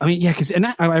 I mean, yeah, because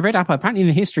I read up apparently in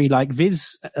the history, like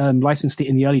Viz licensed it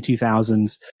in the early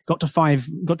 2000s, got to five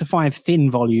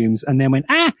thin volumes, and then went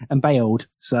and bailed.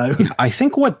 So I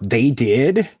think what they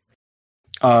did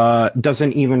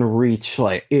doesn't even reach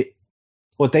like it.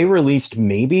 What they released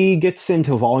maybe gets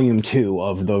into volume 2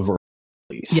 of the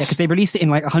release. Yeah, because they released it in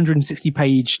like 160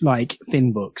 page like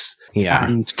thin books. Yeah,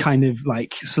 and kind of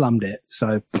like slummed it.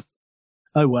 So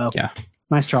oh well. Yeah,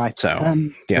 nice try. So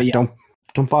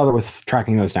Don't bother with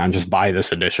tracking those down. Just buy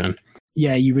this edition.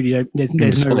 Yeah, you really don't. There's no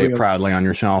display it proudly on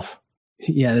your shelf.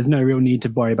 Yeah, there's no real need to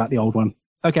worry about the old one.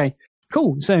 Okay,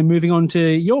 cool. So moving on to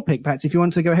your pick, Pats, if you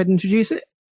want to go ahead and introduce it.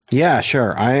 Yeah,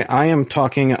 sure. I am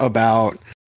talking about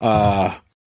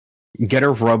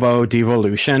Getter Robo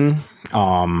Devolution,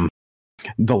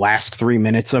 the last 3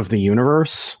 minutes of the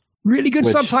universe. Really good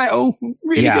subtitle.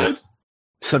 Really good.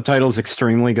 Subtitle's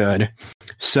extremely good.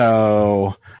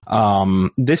 So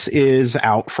this is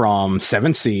out from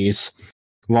Seven Seas.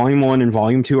 Volume 1 and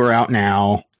Volume 2 are out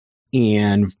now,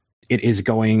 and it is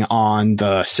going on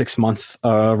the 6-month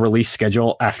release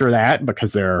schedule after that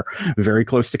because they're very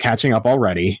close to catching up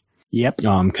already. Yep.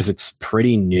 Because it's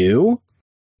pretty new.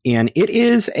 And it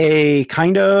is a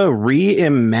kind of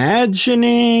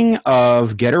reimagining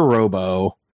of Getter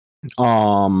Robo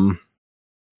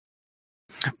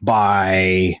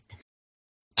by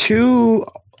two.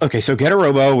 Okay, so Getter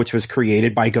Robo, which was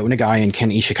created by Go Nagai and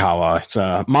Ken Ishikawa. It's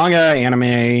a manga,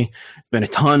 anime, been a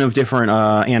ton of different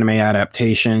anime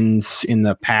adaptations in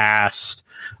the past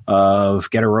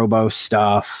of Getter Robo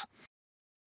stuff.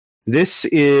 This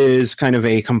is kind of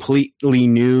a completely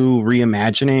new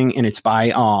reimagining, and it's by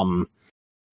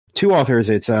two authors.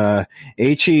 It's Eiichi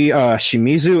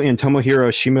Shimizu and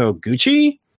Tomohiro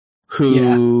Shimoguchi,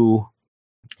 who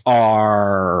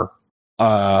are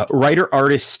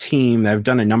writer-artist team that have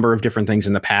done a number of different things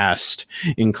in the past,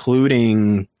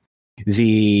 including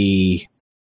the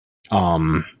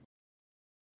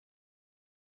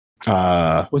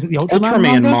was it the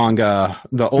Ultraman manga?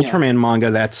 The Ultraman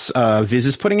manga that's Viz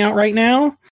is putting out right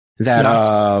now that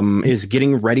is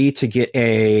getting ready to get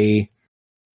a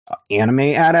anime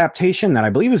adaptation that I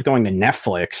believe is going to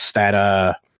Netflix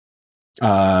that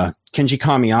Kenji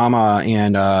Kamiyama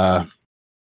and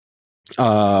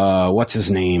what's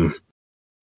his name?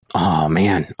 Oh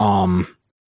man.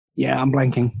 Yeah, I'm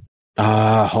blanking.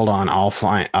 Hold on.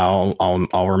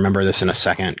 I'll remember this in a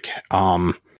second.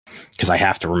 Because I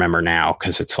have to remember now.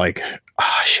 Because it's like,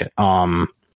 shit. Who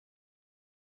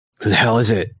the hell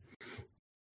is it?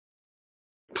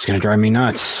 It's gonna drive me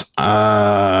nuts.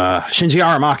 Shinji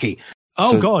Aramaki.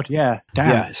 Oh God, yeah. Damn.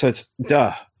 Yeah. So it's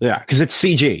yeah, because it's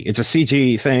CG. It's a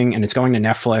CG thing, and it's going to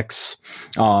Netflix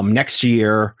next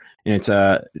year. And it's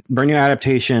a brand new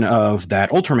adaptation of that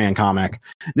Ultraman comic.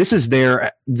 This is so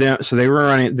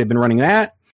they've been running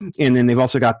that, and then they've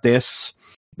also got this.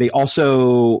 They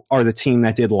also are the team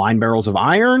that did Line Barrels of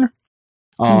Iron,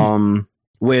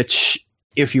 which,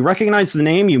 if you recognize the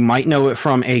name, you might know it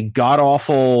from a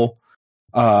god-awful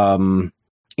anime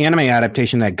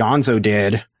adaptation that Gonzo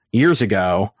did years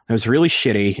ago. It was really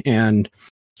shitty and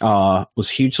was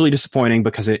hugely disappointing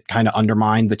because it kind of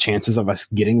undermined the chances of us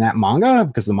getting that manga,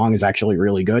 because the manga is actually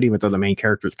really good, even though the main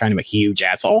character is kind of a huge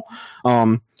asshole.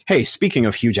 Hey, speaking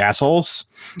of huge assholes,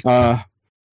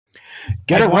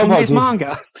 Get a Robo this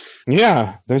manga.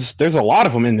 Yeah, there's a lot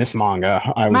of them in this manga,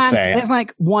 I would say. There's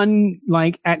like one,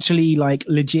 like, actually, like,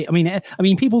 legit. I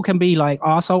mean, people can be like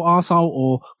arsehole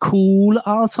or cool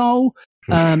arsehole.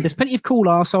 There's plenty of cool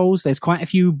arseholes. There's quite a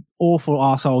few awful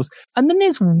arseholes. And then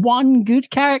there's one good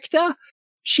character.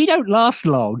 She don't last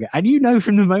long. And you know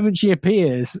from the moment she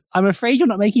appears, I'm afraid you're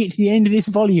not making it to the end of this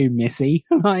volume, Missy.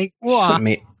 Like, what?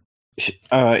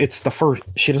 It's the first.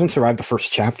 She doesn't survive the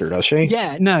first chapter, does she?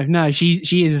 Yeah, no.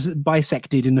 She is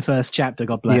bisected in the first chapter.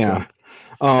 God bless her.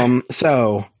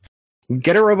 So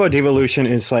Getter Robo Devolution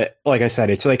is like I said,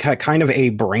 it's like a kind of a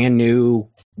brand new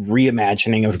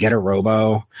reimagining of Getter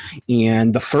Robo,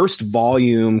 and the first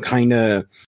volume kind of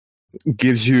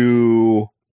gives you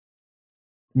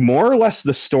more or less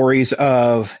the stories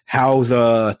of how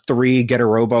the three Getter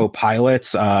Robo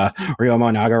pilots, Ryoma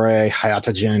Nagare,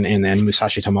 Hayata Jin, and then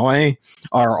Musashi Tomoe,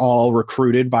 are all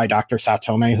recruited by Dr.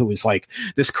 Satome, who is like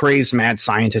this crazed mad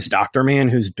scientist doctor man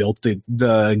who's built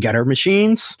the Getter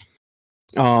machines.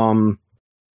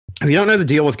 If you don't know the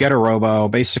deal with Getter Robo,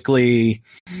 basically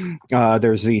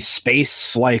there's the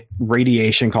space-like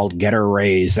radiation called Getter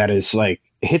rays that is like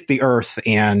hit the Earth,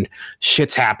 and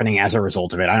shit's happening as a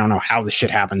result of it. I don't know how the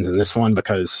shit happens in this one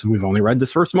because we've only read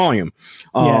this first volume.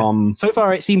 So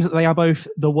far, it seems that they are both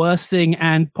the worst thing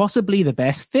and possibly the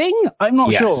best thing. I'm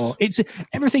not sure.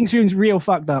 Everything seems real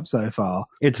fucked up so far.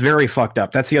 It's very fucked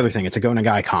up. That's the other thing. It's a Go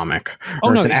Nagai comic.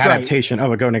 It's an adaptation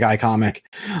of a Go Nagai comic.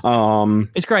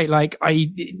 It's great. Like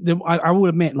I will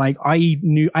admit, like I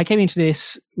came into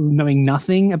this knowing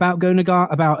nothing about Go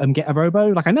Nagai, about Getter Robo.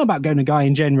 Like I know about Go Nagai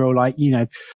in general. Like, you know,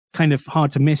 kind of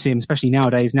hard to miss him, especially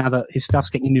nowadays, now that his stuff's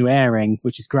getting a new airing,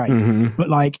 which is great. But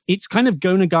like, it's kind of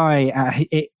Go Nagai at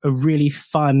a really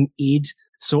fun id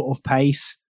sort of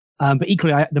pace. But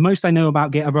equally, the most I know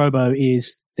about Getter Robo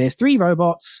is there's three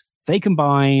robots, they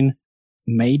combine,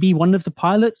 maybe one of the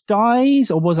pilots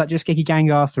dies, or was that just Geki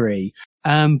Gangar 3?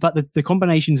 But the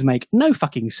combinations make no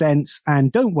fucking sense,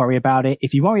 and don't worry about it.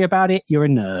 If you worry about it, you're a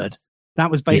nerd.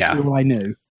 That was basically all I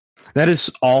knew. That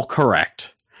is all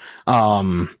correct.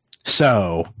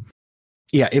 So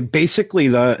yeah, it basically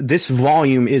this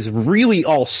volume is really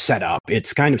all set up.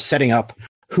 It's kind of setting up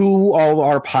who all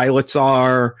our pilots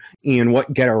are and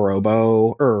what Getter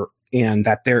Robo and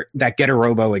that Getter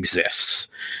Robo exists.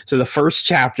 So the first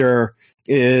chapter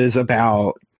is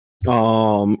about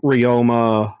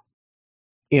Ryoma,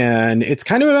 and it's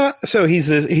kind of it's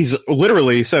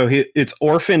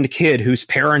orphaned kid whose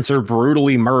parents are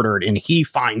brutally murdered, and he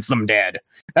finds them dead.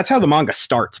 That's how the manga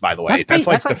starts, by the way. That's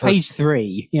like page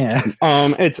 3. Yeah.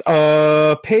 It's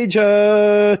page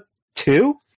 2.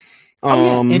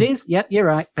 It is. Yep, you're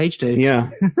right. Page 2. Yeah.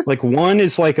 Like 1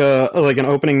 is like an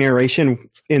opening narration,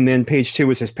 and then page 2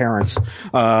 is his parents,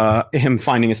 him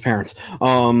finding his parents.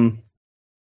 And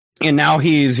now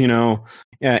he's,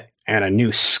 at a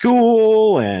new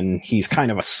school, and he's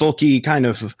kind of a sulky, kind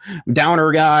of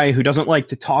downer guy who doesn't like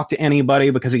to talk to anybody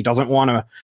because he doesn't want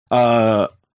to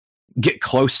get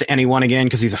close to anyone again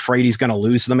because he's afraid he's going to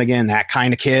lose them again, that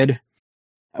kind of kid.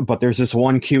 But there's this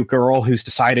one cute girl who's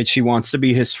decided she wants to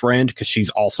be his friend because she's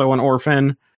also an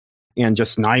orphan and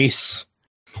just nice.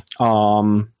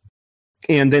 And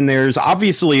then there's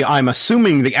obviously, I'm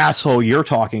assuming, the asshole you're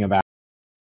talking about.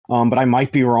 But I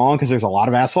might be wrong because there's a lot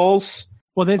of assholes.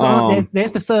 Well, there's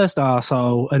the first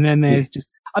arsehole, and then there's just...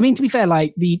 I mean, to be fair,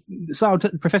 like,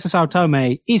 Professor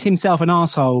Saotome is himself an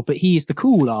arsehole, but he is the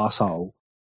cool arsehole.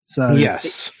 So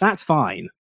yes, that's fine.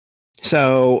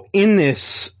 So in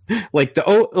this,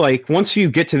 once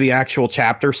you get to the actual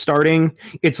chapter starting,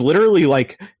 it's literally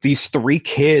like these three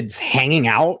kids hanging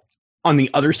out on the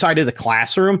other side of the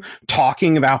classroom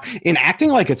talking about and acting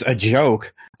like it's a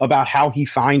joke about how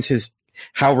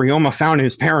Ryoma found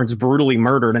his parents brutally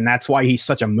murdered, and that's why he's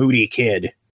such a moody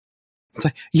kid. It's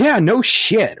like, yeah, no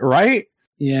shit, right?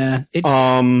 Yeah,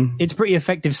 it's pretty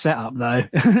effective setup though.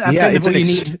 That's kind of what you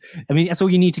need. I mean, that's all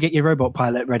you need to get your robot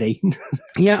pilot ready.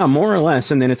 Yeah, more or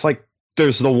less. And then it's like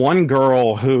there's the one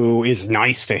girl who is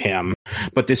nice to him,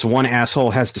 but this one asshole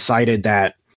has decided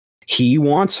that he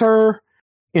wants her,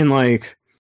 and like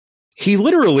he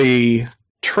literally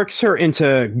tricks her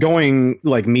into going,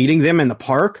 like, meeting them in the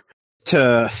park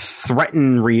to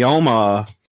threaten Ryoma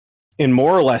and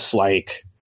more or less like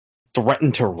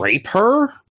threaten to rape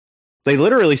her. They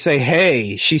literally say,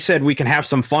 hey, she said we can have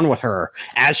some fun with her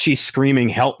as she's screaming,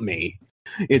 help me.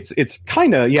 It's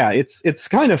kind of, it's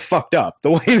kind of fucked up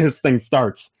the way this thing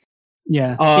starts.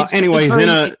 Yeah. Anyway,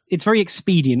 it's very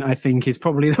expedient, I think, is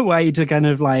probably the way to kind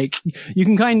of like,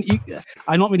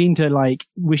 I'm not meaning to like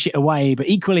wish it away, but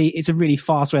equally it's a really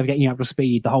fast way of getting you up to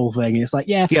speed, the whole thing. And it's like,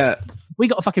 yeah, we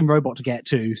got a fucking robot to get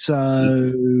to,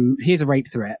 so here's a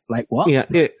rape threat. Like, what? Yeah,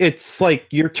 it's like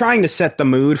you're trying to set the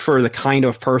mood for the kind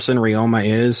of person Ryoma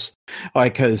is.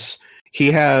 Like, because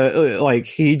he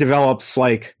develops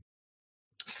like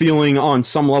feeling on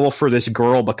some level for this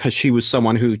girl because she was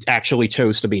someone who actually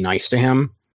chose to be nice to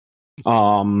him.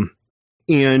 And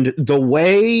the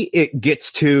way it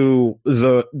gets to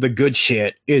the good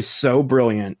shit is so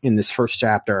brilliant in this first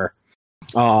chapter.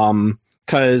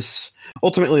 Because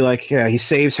ultimately, like, yeah, he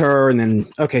saves her, and then,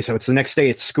 okay, so it's the next day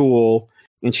at school,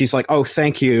 and she's like, oh,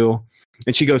 thank you.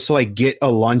 And she goes to, like, get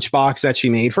a lunchbox that she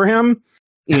made for him.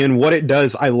 And what it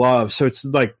does, I love. So it's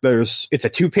like it's a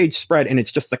 2-page spread, and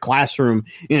it's just the classroom,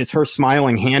 and it's her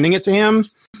smiling, handing it to him.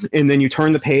 And then you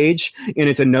turn the page, and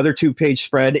it's another 2-page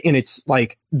spread, and it's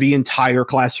like the entire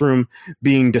classroom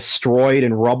being destroyed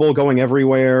and rubble going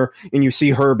everywhere. And you see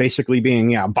her basically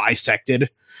being, bisected.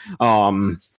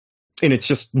 And it's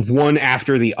just one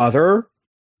after the other.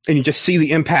 And you just see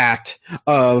the impact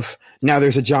of now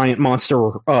there's a giant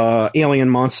monster, alien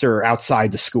monster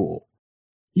outside the school.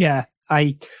 Yeah.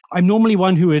 I'm normally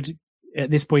one who would, at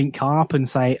this point, carp and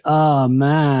say, oh,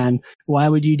 man, why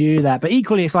would you do that? But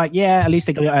equally, it's like, yeah, at least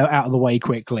they got it out of the way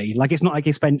quickly. Like, it's not like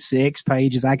they spent 6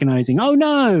 pages agonizing. Oh,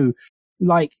 no!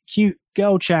 Like, cute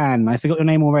girl-chan. I forgot your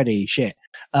name already. Shit.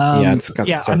 Starts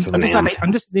with an M.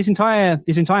 I'm just, this entire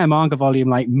manga volume,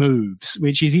 like, moves,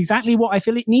 which is exactly what I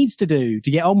feel it needs to do to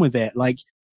get on with it. Like,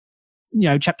 you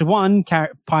know, chapter 1,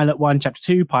 pilot 1, chapter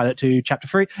 2, pilot 2, chapter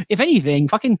 3. If anything,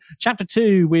 fucking chapter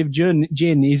 2 with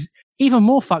Jin is even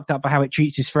more fucked up for how it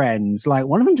treats his friends. Like,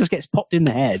 one of them just gets popped in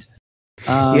the head.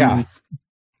 Yeah,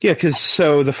 because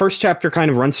so the first chapter kind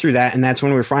of runs through that, and that's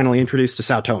when we're finally introduced to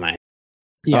Saotome.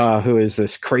 Who is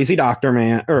this crazy doctor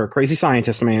man, or crazy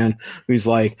scientist man, who's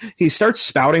like, he starts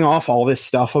spouting off all this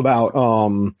stuff about,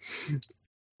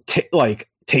 like,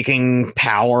 taking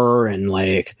power and,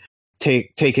 like,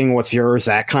 taking what's yours,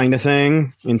 that kind of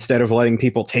thing, instead of letting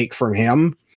people take from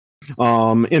him.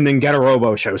 And then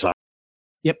Getarobo shows up.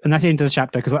 Yep, and that's the end of the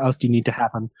chapter, because what else do you need to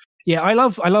happen? Yeah, I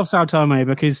love Saotome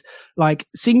because, like,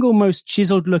 single most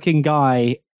chiseled looking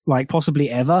guy, like, possibly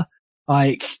ever.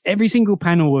 Like, every single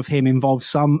panel of him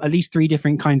involves at least 3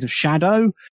 different kinds of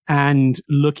shadow, and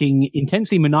looking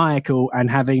intensely maniacal, and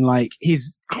having, like,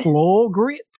 his claw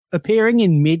grip appearing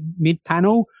in mid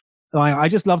panel. Like, I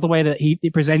just love the way that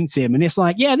it presents him. And it's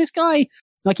like, yeah, this guy,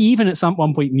 like, he even at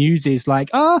one point muses, like,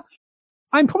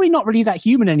 I'm probably not really that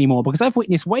human anymore because I've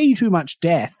witnessed way too much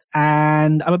death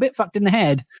and I'm a bit fucked in the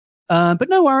head. But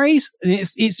no worries. And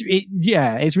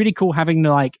it's really cool having the,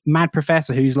 like, mad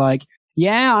professor who's like,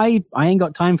 yeah, I ain't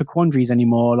got time for quandaries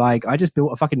anymore. Like, I just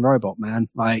built a fucking robot, man.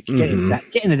 Like, get in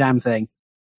the damn thing.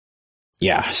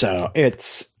 Yeah, so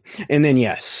it's... And then,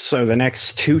 yes, so the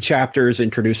next 2 chapters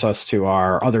introduce us to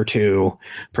our other 2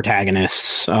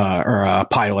 protagonists, or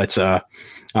pilots.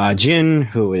 Jin,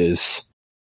 who is,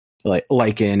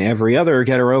 like in every other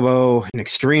Getarobo, an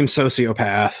extreme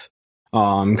sociopath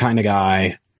kind of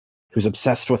guy who's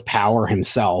obsessed with power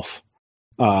himself,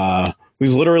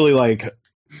 who's literally, like,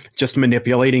 just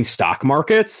manipulating stock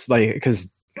markets, like, because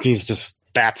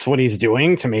that's what he's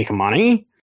doing to make money.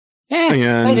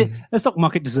 Yeah, the stock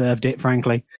market deserved it,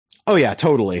 frankly. Oh, yeah,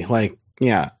 totally. Like,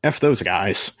 yeah, F those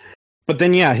guys. But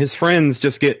then, yeah, his friends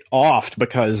just get offed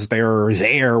because they're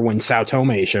there when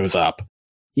Saotome shows up.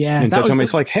 Yeah. And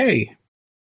Saotome's like, hey.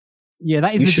 Yeah,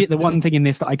 that is legit the one thing in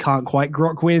this that I can't quite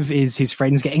grok with is his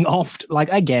friends getting offed.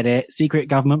 Like, I get it. Secret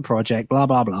government project, blah,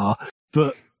 blah, blah.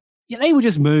 But yeah, they were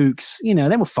just mooks. You know,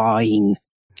 they were fine.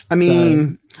 I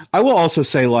mean, I will also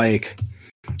say, like,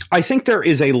 I think there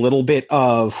is a little bit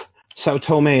of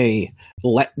Saotome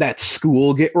let that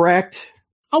school get wrecked.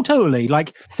 Oh, totally.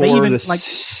 Like for the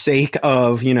sake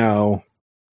of,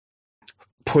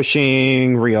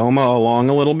 pushing Ryoma along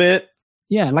a little bit.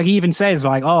 Yeah, like he even says,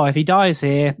 like, oh, if he dies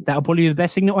here, that'll probably be the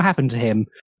best thing that will happen to him.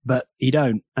 But he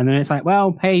don't. And then it's like,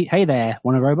 well, hey there,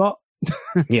 want a robot?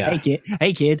 Yeah.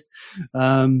 Hey kid. You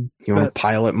want to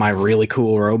pilot my really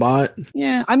cool robot?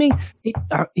 Yeah, I mean,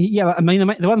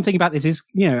 the one thing about this is,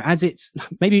 as it's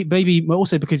maybe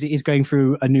also because it is going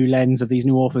through a new lens of these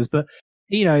new authors, but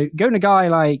Go Nagai,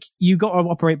 like, you got to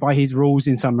operate by his rules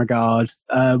in some regard,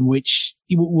 which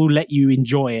will let you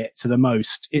enjoy it to the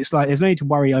most. It's like, there's no need to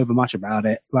worry over much about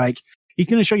it. Like, he's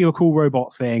going to show you a cool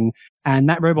robot thing, and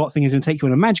that robot thing is going to take you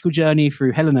on a magical journey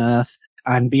through hell and earth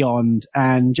and beyond.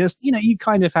 And just, you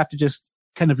kind of have to just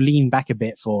kind of lean back a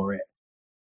bit for it.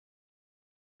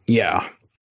 Yeah.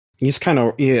 You just kind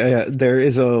of,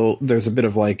 there's a bit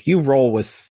of like, you roll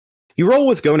with Go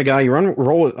Nagai, you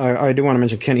roll with, I do want to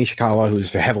mention Ken Ishikawa,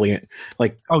 who's heavily,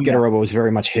 like, Getter-Robo is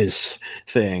very much his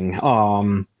thing.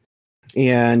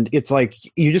 And it's like,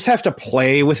 you just have to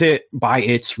play with it by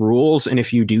its rules, and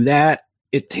if you do that,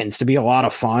 it tends to be a lot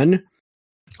of fun.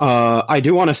 I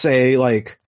do want to say,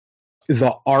 like,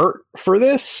 the art for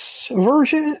this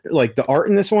version, like, the art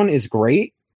in this one is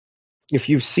great. If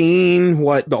you've seen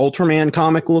what the Ultraman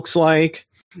comic looks like,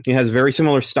 it has very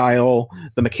similar style.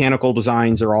 The mechanical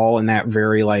designs are all in that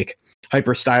very, like,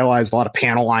 hyper stylized, a lot of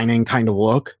panel lining kind of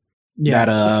look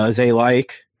that they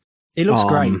like. It looks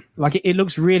great. Like, it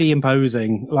looks really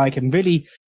imposing, like, and really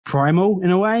primal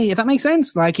in a way, if that makes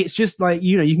sense. Like, it's just like,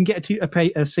 you can get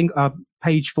a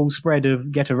page full spread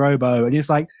of Getter-Robo, and it's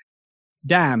like,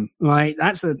 damn, like,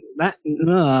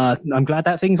 I'm glad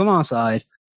that thing's on our side.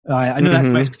 I know that's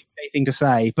the most cliche thing to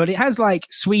say, but it has, like,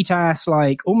 sweet ass,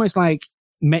 like, almost like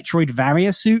Metroid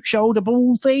Varia suit shoulder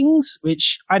ball things,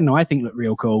 which I don't know, I think look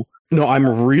real cool. No,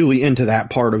 I'm really into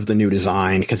that part of the new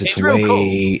design because it's way cool.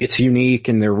 It's unique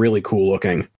and they're really cool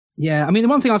looking. Yeah, I mean, the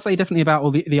one thing I'll say definitely about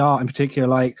all the art in particular,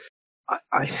 like,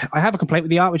 I have a complaint with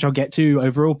the art, which I'll get to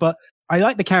overall, but I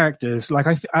like the characters. Like,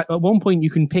 at one point you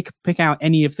can pick out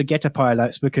any of the Getter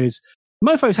pilots because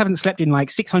mofos haven't slept in like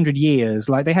 600 years.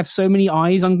 Like, they have so many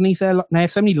eyes underneath they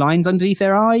have so many lines underneath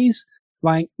their eyes.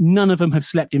 Like, none of them have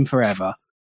slept in forever.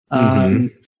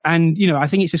 And, I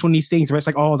think it's just one of these things where it's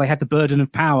like, oh, they have the burden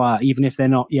of power, even if they're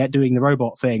not yet doing the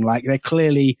robot thing. Like, they're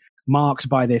clearly marked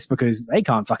by this because they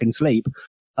can't fucking sleep.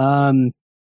 Same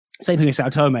thing with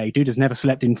Saotome. Dude has never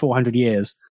slept in 400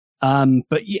 years.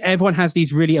 But everyone has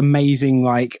these really amazing,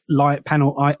 like,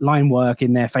 line work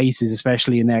in their faces,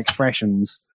 especially in their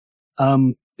expressions.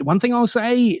 One thing I'll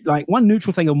say, like, one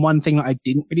neutral thing and one thing that I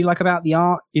didn't really like about the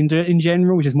art in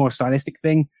general, which is more a stylistic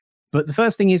thing. But the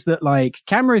first thing is that, like,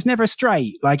 camera is never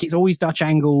straight. Like, it's always Dutch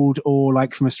angled or,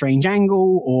 like, from a strange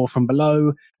angle or from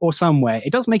below or somewhere.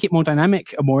 It does make it more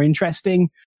dynamic and more interesting.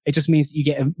 It just means that you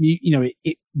get,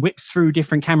 it whips through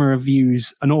different camera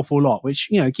views an awful lot, which,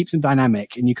 keeps them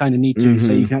dynamic, and you kind of need to,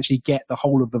 so you can actually get the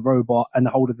whole of the robot and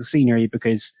the whole of the scenery,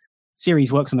 because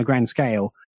series works on a grand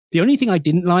scale. The only thing I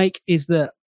didn't like is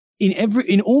that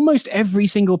in almost every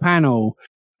single panel,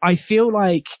 I feel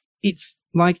like it's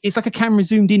like a camera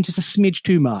zoomed in just a smidge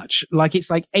too much. Like, it's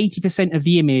like 80% of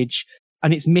the image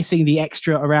and it's missing the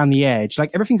extra around the edge.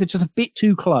 Like, everything's just a bit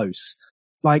too close.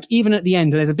 Like, even at the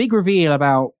end, there's a big reveal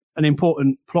about an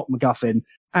important plot MacGuffin,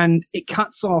 and it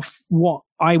cuts off what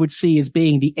I would see as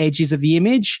being the edges of the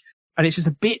image, and it's just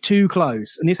a bit too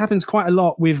close. And this happens quite a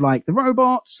lot with, like, the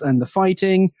robots and the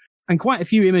fighting, and quite a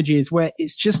few images where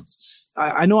it's just,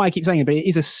 I know I keep saying it, but it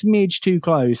is a smidge too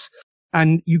close.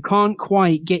 And you can't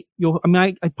quite get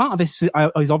part of this is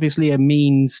obviously a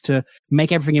means to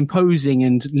make everything imposing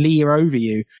and leer over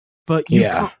you, but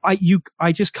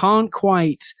I just can't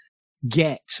quite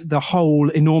get the whole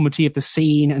enormity of the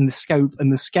scene and the scope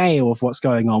and the scale of what's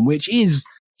going on, which is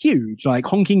huge, like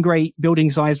honking great building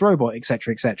sized robot,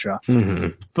 etc., etc.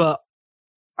 But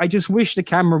I just wish the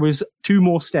camera was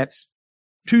two steps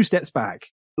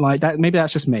back. Like that, maybe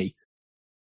that's just me.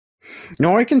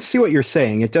 No, I can see what you're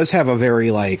saying. It does have a very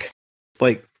like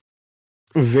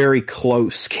very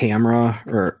close camera,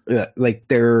 or like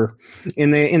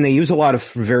they use a lot of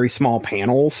very small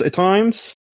panels at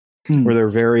times where they're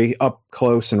very up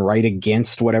close and right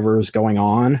against whatever is going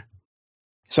on.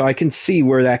 So I can see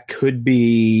where that could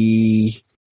be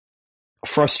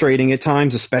frustrating at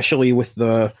times, especially with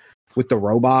the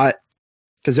robot,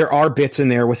 because there are bits in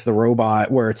there with the robot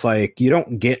where it's like you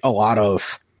don't get a lot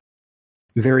of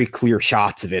very clear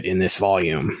shots of it in this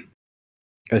volume,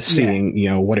 seeing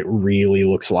what it really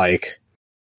looks like.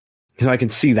 Because I can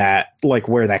see that, like,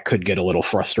 where that could get a little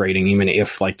frustrating, even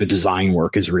if, like, the design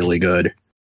work is really good.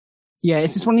 Yeah,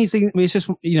 it's just one of these things where it's just,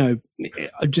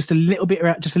 just a little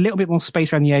bit more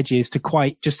space around the edges to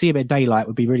quite just see a bit of daylight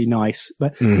would be really nice.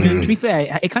 But to be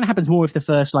fair, it kind of happens more with the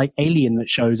first like alien that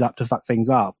shows up to fuck things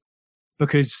up,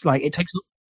 because like it takes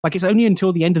like it's only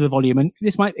until the end of the volume, and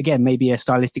this might again maybe a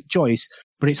stylistic choice,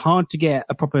 but it's hard to get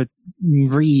a proper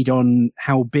read on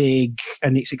how big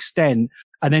and its extent.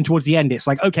 And then towards the end, it's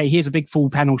like, okay, here's a big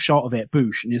full panel shot of it,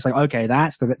 boosh, and it's like, okay,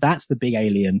 that's the big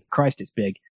alien. Christ, it's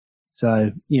big. So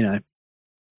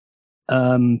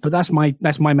but that's my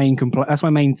main that's my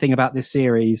main thing about this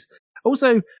series.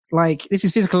 Also, like, this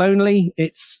is physical only.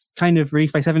 It's kind of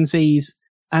released by Seven Seas,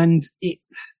 and it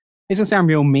doesn't sound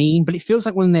real mean, but it feels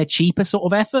like one of their cheaper sort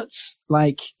of efforts.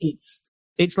 Like, it's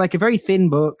like a very thin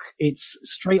book. It's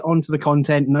straight onto the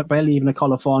content, barely even a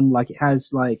colophon. Like, it has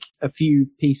like a few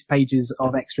pages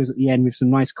of extras at the end with some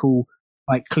nice, cool,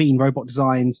 like clean robot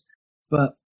designs.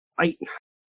 But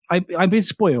I've been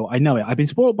spoiled. I know it. I've been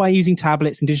spoiled by using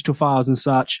tablets and digital files and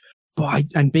such,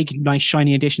 and big, nice,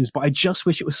 shiny editions. But I just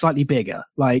wish it was slightly bigger,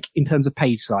 like in terms of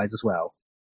page size as well.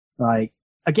 Like,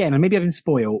 again, and maybe I've been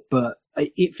spoiled, but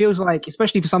it feels like,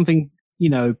 especially for something,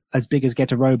 as big as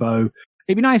Get a Robo,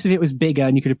 it'd be nice if it was bigger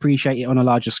and you could appreciate it on a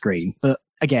larger screen. But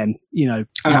again,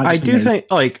 I do think,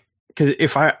 like, because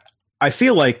I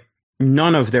feel like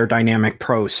none of their Dynamic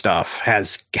Pro stuff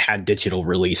has had digital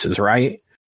releases, right?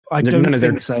 I don't None of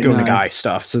their think so. Go Nagai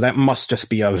stuff. So that must just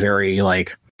be a very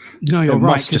like. No, you're it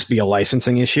right. Must just be a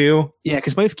licensing issue. Yeah,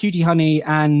 because both Cutie Honey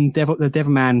and the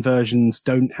Devilman versions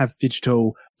don't have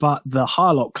digital, but the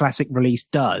Harlock Classic release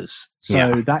does.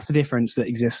 So that's the difference that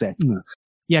exists there.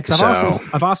 Yeah, because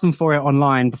I've asked them for it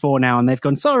online before now, and they've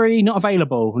gone, sorry, not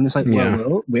available. And it's like,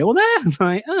 well, we're there.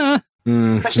 Like,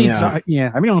 actually, I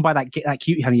really want to buy that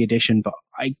Cutie Honey edition, but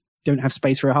I don't have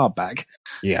space for a hardback.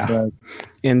 Yeah. So.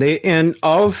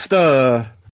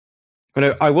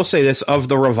 But I will say this, of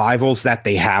the revivals that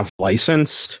they have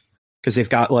licensed, because they've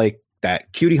got like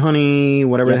that Cutie Honey,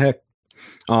 whatever the heck.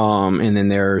 And then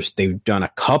they've done a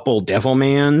couple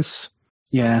Devilmans.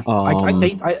 Yeah.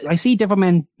 I see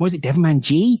Devilman, was it Devilman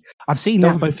G? I've seen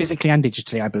that both physically and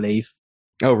digitally, I believe.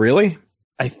 Oh, really?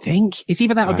 I think it's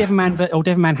either that or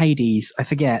Devilman Hades. I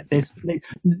forget.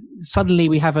 Suddenly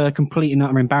we have a complete and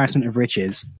utter embarrassment of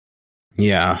riches.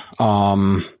 Yeah.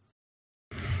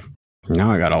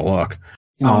 Now I gotta look.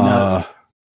 No.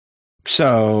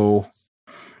 So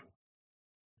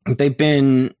they've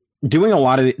been doing a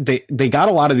lot of they got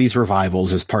a lot of these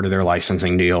revivals as part of their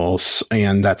licensing deals,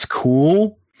 and that's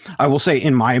cool. I will say,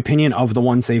 in my opinion, of the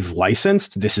ones they've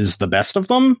licensed, this is the best of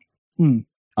them. And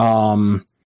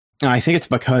I think it's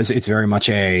because it's very much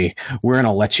we're going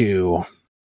to let you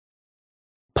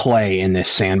play in this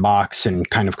sandbox and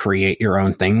kind of create your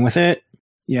own thing with it.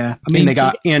 Yeah. I mean,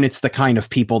 and it's the kind of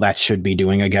people that should be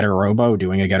doing a Get a Robo.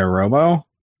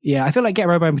 Yeah, I feel like Get a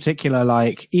Robo in particular,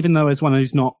 like, even though as one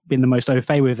who's not been the most au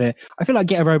fait with it, I feel like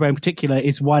Get a Robo in particular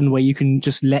is one where you can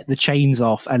just let the chains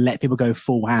off and let people go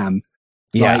full ham.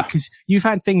 Yeah. Because you've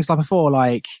had things like before,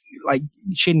 like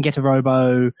Shin Get a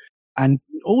Robo, and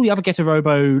all the other Get a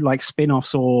Robo like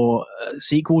spin-offs or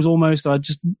sequels almost are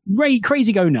just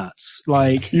crazy go nuts.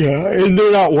 Like, yeah, and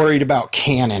they're not worried about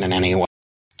canon in any way.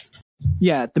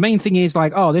 Yeah, the main thing is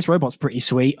like, oh, this robot's pretty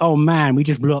sweet. Oh man, we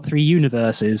just blew up 3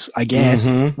 universes, I guess.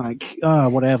 Mm-hmm. Like,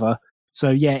 whatever. So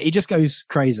yeah, it just goes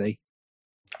crazy.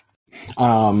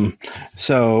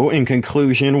 So in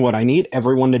conclusion, what I need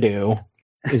everyone to do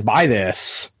is buy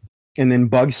this and then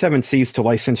bug Seven Seas to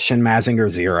license Shin Mazinger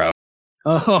Zero.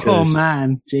 Oh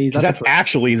man, jeez, that's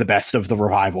actually the best of the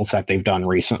revivals that they've done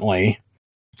recently.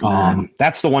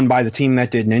 That's the one by the team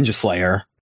that did Ninja Slayer.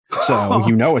 So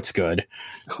it's good.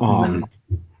 I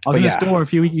was in the store a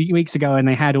few weeks ago, and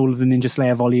they had all of the Ninja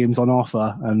Slayer volumes on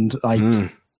offer, and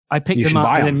I picked them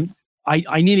up. And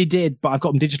I nearly did, but I've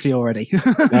got them digitally already.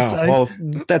 Well,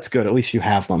 that's good. At least you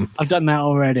have them. I've done that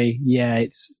already. Yeah,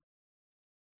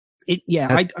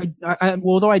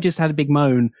 although I just had a big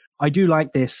moan, I do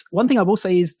like this. One thing I will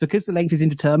say is, because the length is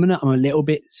indeterminate, I'm a little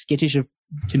bit skittish of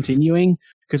continuing,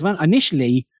 because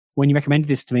when you recommended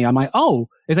this to me, I'm like, oh,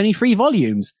 there's only 3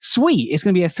 volumes. Sweet. It's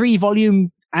going to be a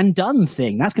 3-volume and done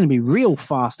thing. That's going to be real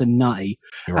fast and nutty.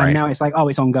 Right. And now it's like, oh,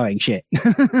 it's ongoing. Shit.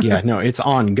 Yeah, no, it's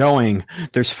ongoing.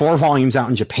 There's 4 volumes out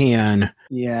in Japan.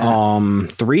 Yeah.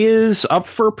 3 is up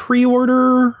for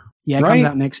pre-order. Yeah,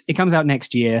 it comes out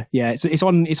next year. Yeah, it's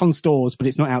on stores, but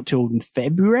it's not out till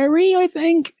February, I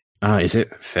think. Is it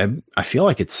Feb? I feel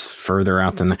like it's further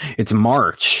out than that. It's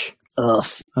March. Ugh.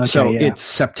 Okay, so it's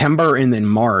September and then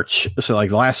March. So like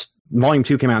the last volume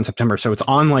 2 came out in September. So it's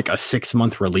on like a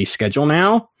 6-month release schedule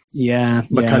now. Yeah.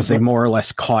 Because they more or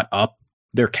less caught up.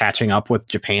 They're catching up with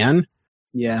Japan.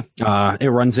 Yeah. It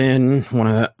runs in one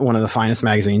of the finest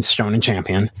magazines, Shonen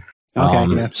Champion.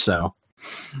 Okay. Yeah. So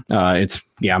it's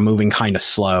moving kind of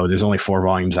slow. There's only 4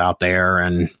 volumes out there,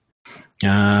 and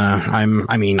I'm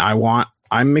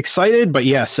excited, but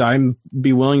yes, I'm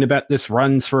be willing to bet this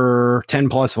runs for 10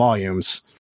 plus volumes.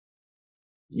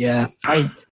 Yeah, I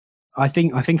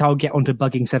think I'll get onto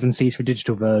bugging 7 Seas for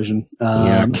digital version.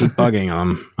 Keep bugging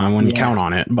them. I wouldn't count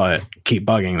on it, but keep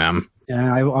bugging them.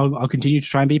 Yeah, I'll continue to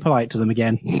try and be polite to them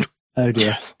again. Oh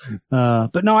dear.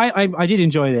 But no, I did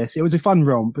enjoy this. It was a fun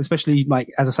romp, especially like,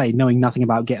 as I say, knowing nothing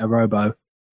about Get a Robo.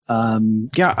 I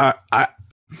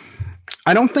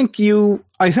don't think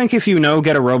I think if you know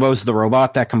Get a Robo's the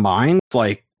robot that combines,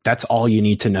 like, that's all you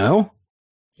need to know.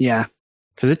 Yeah.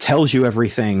 Because it tells you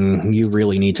everything you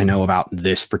really need to know about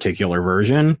this particular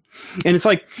version. And it's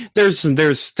like,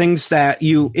 there's things that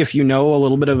if you know a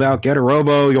little bit about Get a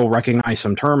Robo, you'll recognize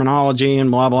some terminology and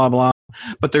blah, blah, blah.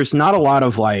 But there's not a lot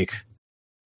of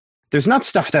there's not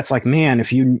stuff that's like, man,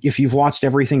 if you've watched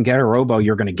everything Get a Robo,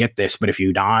 you're going to get this. But if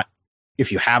you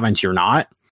haven't, you're not.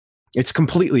 It's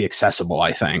completely accessible,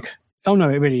 I think. Oh no,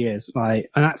 it really is. Like,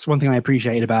 and that's one thing I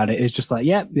appreciate about it. Is just like,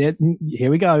 yeah,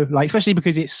 here we go. Like, especially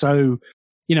because it's so,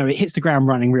 it hits the ground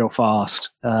running real fast.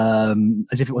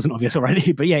 As if it wasn't obvious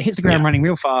already. But yeah, it hits the ground running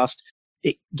real fast.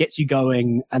 It gets you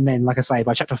going, and then, like I say,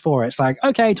 by chapter 4, it's like,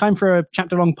 okay, time for a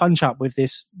chapter-long punch-up with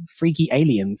this freaky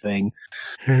alien thing.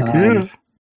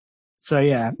 So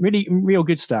yeah, really, real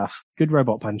good stuff. Good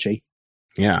robot punchy.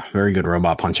 Yeah, very good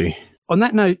robot punchy. On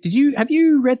that note, have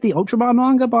you read the Ultraman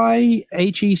manga by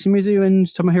Eiichi Shimizu and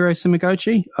Tomohiro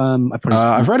Sumigochi?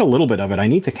 I've read a little bit of it. I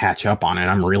need to catch up on it.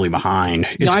 I'm really behind.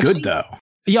 It's good though.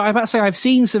 Yeah, I'm about to say I've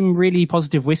seen some really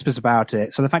positive whispers about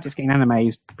it. So the fact it's getting anime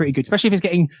is pretty good, especially if it's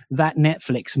getting that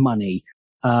Netflix money.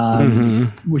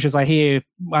 Which, as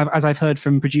I've heard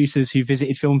from producers who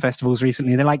visited film festivals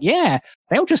recently, they're like, yeah,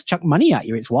 they'll just chuck money at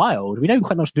you. It's wild. We don't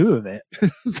quite know what to do with it.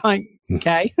 It's like,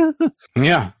 okay.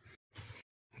 Yeah.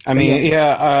 I mean,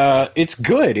 it's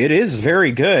good. It is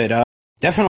very good.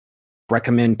 Definitely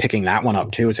recommend picking that one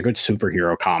up too. It's a good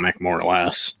superhero comic, more or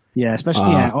less. Yeah,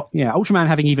 especially Ultraman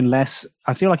having even less.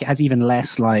 I feel like it has even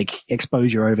less like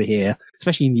exposure over here,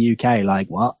 especially in the UK. Like,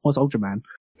 what's Ultraman?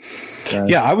 So,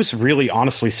 yeah, I was really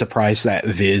honestly surprised that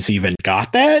Viz even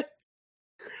got that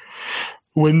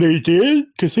when they did,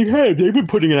 because they've been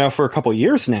putting it out for a couple of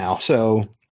years now. So,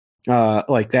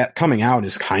 like, that coming out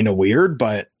is kind of weird,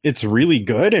 but it's really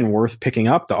good and worth picking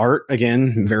up. The art,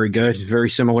 again, very good, very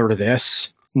similar to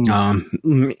this. A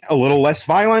little less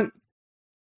violent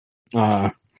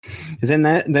than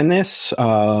this,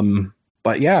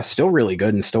 but yeah, still really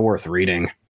good and still worth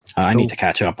reading. I need to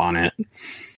catch up on it.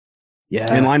 Yeah,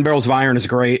 and Line Barrels of Iron is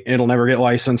great. It'll never get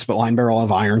licensed, but Line Barrel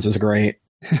of Irons is great.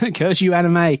 Curse you,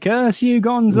 anime! Curse you,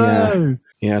 Gonzo!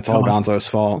 Yeah, it's all Gonzo's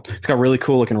fault. It's got really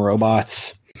cool looking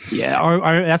robots. Yeah,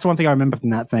 that's one thing I remember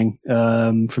from that thing,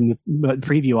 from the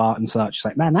preview art and such. It's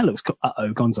like, man, that looks cool.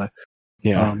 Gonzo.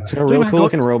 Yeah, it's got really cool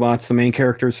looking robots. The main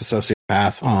character is a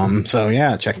sociopath. So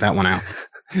yeah, check that one out.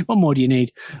 What more do you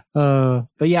need? But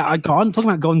yeah, I'm talking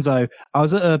about Gonzo. I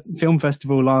was at a film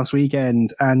festival last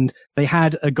weekend and they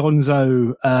had a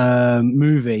Gonzo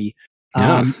movie.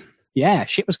 Yeah,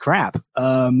 shit was crap.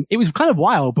 It was kind of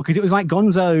wild because it was like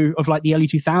Gonzo of like the early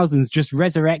 2000s just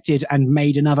resurrected and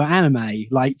made another anime,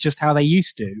 like just how they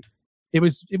used to. It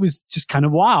was just kind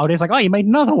of wild. It's like, oh, you made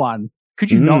another one.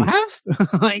 Could you not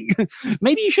have? Like,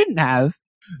 maybe you shouldn't have.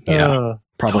 Yeah,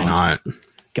 probably not.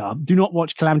 God, do not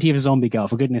watch Calamity of a Zombie Girl,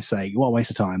 for goodness sake. What a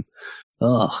waste of time.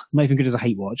 Ugh, not even good as a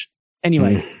hate watch.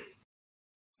 Anyway.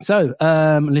 So,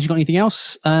 unless you got anything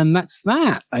else, that's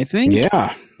that, I think.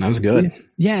 Yeah, that was good.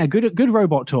 Yeah, good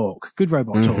robot talk. Good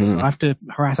robot talk. I have to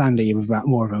harass Andy with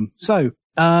more of them. So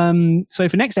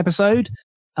for next episode,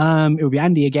 it will be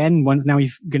Andy again. Now we're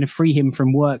going to free him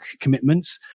from work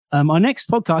commitments. Our next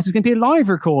podcast is going to be a live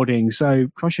recording. So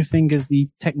cross your fingers the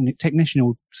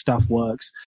technical stuff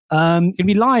works. Going to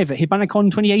be live at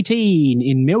Hibanicon 2018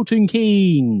 in Milton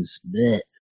Keynes. Blech.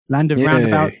 Land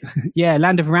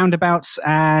of roundabouts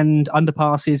and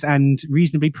underpasses and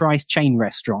reasonably priced chain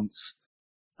restaurants.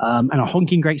 And a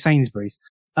honking great Sainsbury's.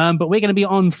 But we're going to be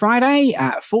on Friday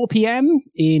at 4 p.m.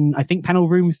 in, I think, panel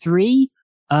room 3.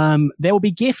 There will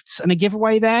be gifts and a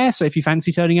giveaway there. So if you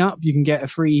fancy turning up, you can get a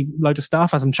free load of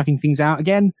stuff as I'm chucking things out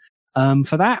again.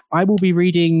 For that, I will be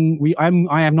reading,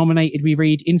 I have nominated we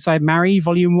read Inside Mary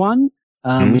Volume 1,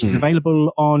 which is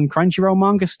available on Crunchyroll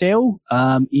manga still,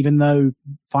 even though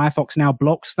Firefox now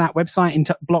blocks that website and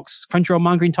blocks Crunchyroll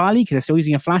manga entirely because they're still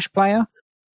using a Flash player.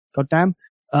 God damn.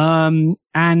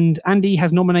 And Andy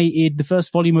has nominated the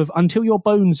first volume of Until Your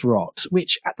Bones Rot,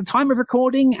 which at the time of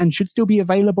recording and should still be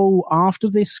available after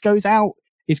this goes out,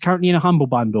 is currently in a Humble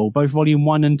Bundle, both volume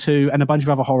 1 and 2, and a bunch of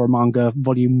other horror manga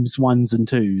volumes 1s and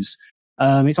 2s.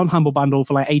 It's on Humble Bundle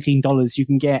for like $18. You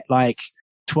can get like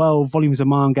 12 volumes of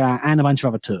manga and a bunch of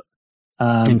other took.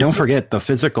 And don't forget the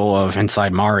physical of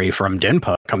Inside Mari from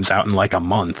Denpa comes out in like a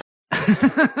month.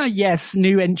 Yes,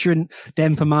 new entrant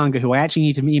Denpa manga, who I actually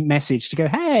need to message to go,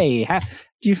 hey,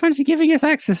 do you fancy giving us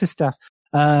access to stuff?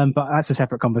 But that's a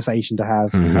separate conversation to have.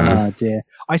 Oh dear.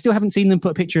 I still haven't seen them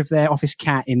put a picture of their office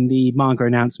cat in the manga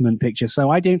announcement picture,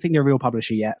 so I don't think they're a real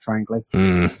publisher yet, frankly.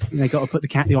 They got to put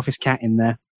the office cat in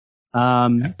there.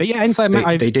 But yeah, Inside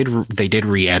Mari, they did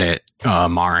re-edit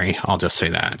Mari. I'll just say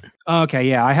that. Okay,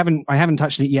 yeah, I haven't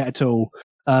touched it yet at all.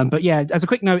 But yeah, as a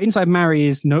quick note, Inside Mari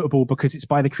is notable because it's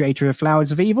by the creator of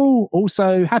Flowers of Evil,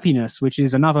 also Happiness, which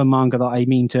is another manga that I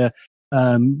mean to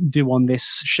do on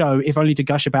this show, if only to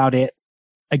gush about it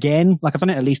again. Like, I've done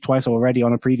it at least twice already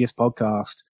on a previous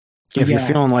podcast. If you're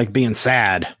feeling like being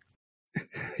sad,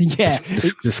 yeah,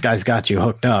 this guy's got you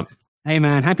hooked up. Hey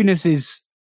man, Happiness is...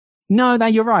 No,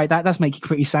 you're right. That does make it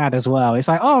pretty sad as well. It's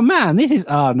like, oh man, this is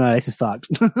fucked.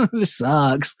 This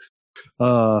sucks.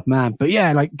 Oh man. But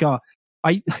yeah, like, God,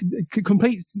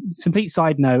 complete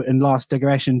side note and last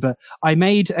digression, but I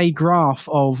made a graph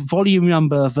of volume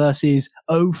number versus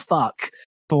oh fuck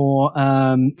for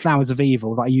Flowers of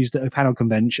Evil that I used at a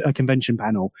convention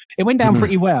panel. It went down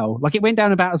pretty well. Like, it went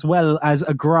down about as well as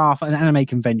a graph at an anime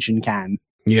convention can.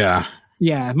 Yeah.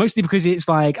 Yeah, mostly because it's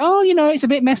like, oh, it's a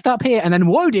bit messed up here, and then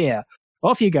whoa dear,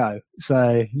 off you go.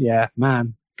 So yeah,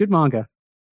 man, good manga.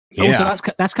 Yeah. Also,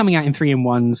 that's coming out in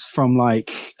 3-in-1s from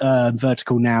like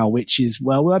Vertical now, which is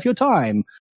well worth your time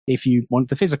if you want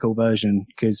the physical version,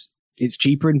 because it's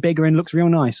cheaper and bigger and looks real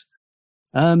nice.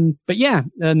 But yeah,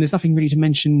 there's nothing really to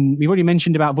mention. We've already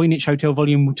mentioned about Voynich Hotel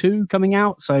Volume 2 coming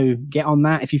out, so get on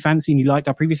that if you fancy and you liked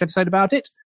our previous episode about it.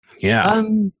 Yeah,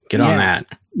 get on that.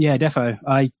 Yeah, defo.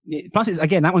 Plus, it's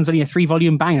again, that one's only a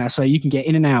 3-volume banger, so you can get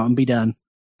in and out and be done.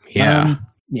 Yeah,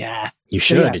 yeah. You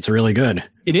should. So, yeah. It's really good.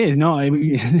 It is. No,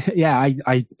 we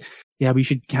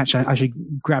should catch. I should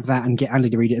grab that and get Andy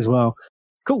to read it as well.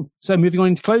 Cool. So moving on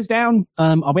into close down,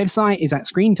 our website is at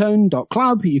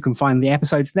screentone.club. You can find the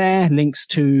episodes there, links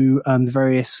to the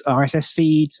various RSS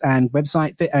feeds and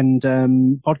website and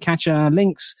podcatcher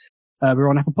links. We're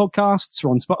on Apple Podcasts. We're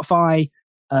on Spotify.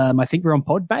 I think we're on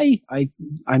Podbay.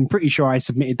 I'm pretty sure I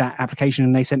submitted that application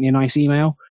and they sent me a nice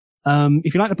email.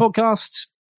 If you like the podcast,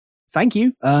 thank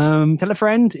you. Tell a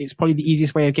friend. It's probably the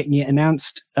easiest way of getting it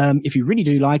announced. If you really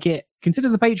do like it, consider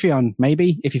the Patreon,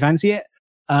 maybe, if you fancy it.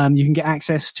 You can get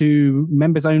access to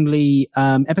members only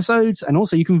episodes, and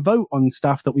also you can vote on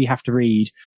stuff that we have to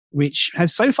read, which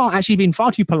has so far actually been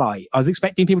far too polite. I was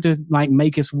expecting people to like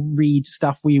make us read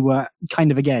stuff we were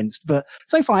kind of against, but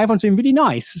so far everyone's been really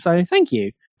nice. So thank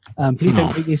you. Please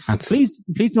don't take this. Please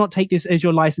do not take this as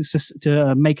your license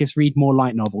to make us read more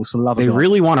light novels. For the love of God. They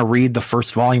really want to read the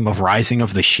first volume of Rising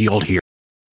of the Shield here.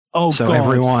 Oh, so God.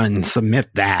 Everyone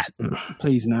submit that.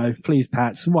 Please no, please,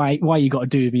 Pats. Why you got to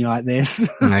do me like this?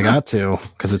 I got to,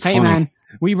 because it's hey, funny. Man,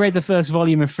 we read the first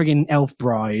volume of friggin' Elf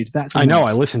Bride. I know.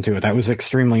 I listened to it. That was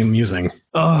extremely amusing.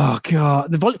 Oh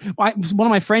God! One of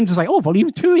my friends was like, "Oh, volume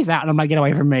 2 is out," and I'm like, "Get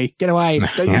away from me! Get away!" You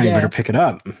better pick it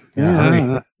up.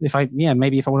 Maybe if I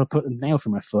want to put a nail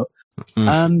through my foot.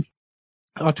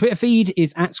 Our Twitter feed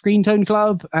is at Screentone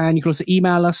Club, and you can also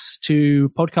email us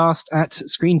to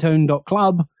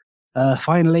podcast@screentone.club.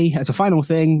 Finally, as a final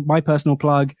thing, my personal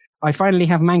plug, I finally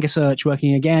have Manga Search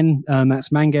working again.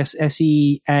 That's Manga,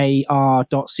 SEAR.ch.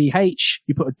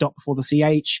 You put a dot before the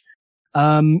CH.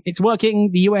 It's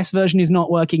working. The US version is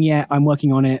not working yet. I'm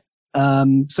working on it.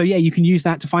 So yeah, you can use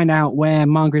that to find out where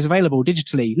manga is available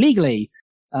digitally, legally,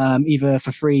 either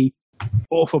for free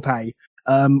or for pay.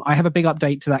 I have a big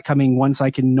update to that coming once I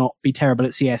can not be terrible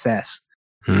at CSS.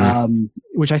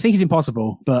 Which I think is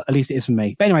impossible, but at least it is for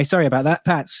me. But anyway, sorry about that.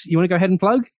 Pats, you want to go ahead and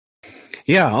plug?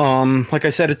 Yeah, like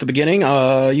I said at the beginning,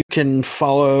 you can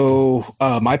follow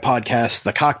my podcast,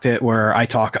 The Cockpit, where I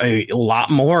talk a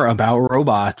lot more about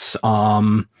robots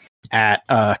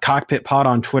at Cockpit Pod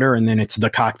on Twitter, and then it's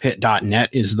thecockpit.net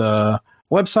is the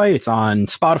website. It's on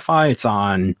Spotify, it's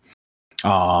on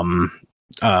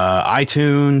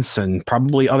iTunes, and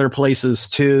probably other places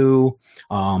too.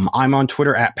 I'm on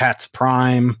Twitter at Pats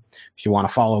Prime. If you want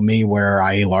to follow me, where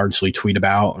I largely tweet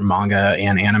about manga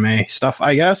and anime stuff,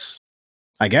 I guess.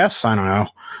 I don't know.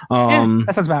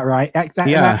 That sounds about right. That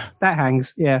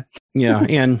hangs. Yeah. Yeah.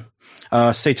 And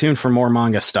stay tuned for more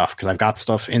manga stuff, because I've got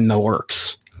stuff in the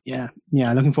works. Yeah.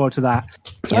 Looking forward to that.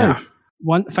 So,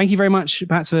 Thank you very much,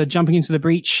 Pat, for jumping into the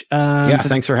breach.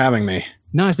 Thanks for having me.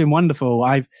 No, it's been wonderful.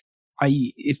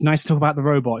 It's nice to talk about the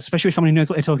robot, especially with someone who knows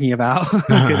what they're talking about.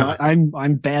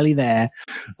 I'm barely there.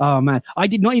 Oh man, I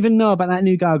did not even know about that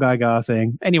new Gaga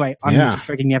thing. Anyway, I'm just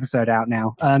dragging the episode out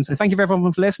now. So thank you for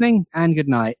everyone for listening, and good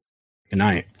night. Good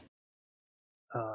night.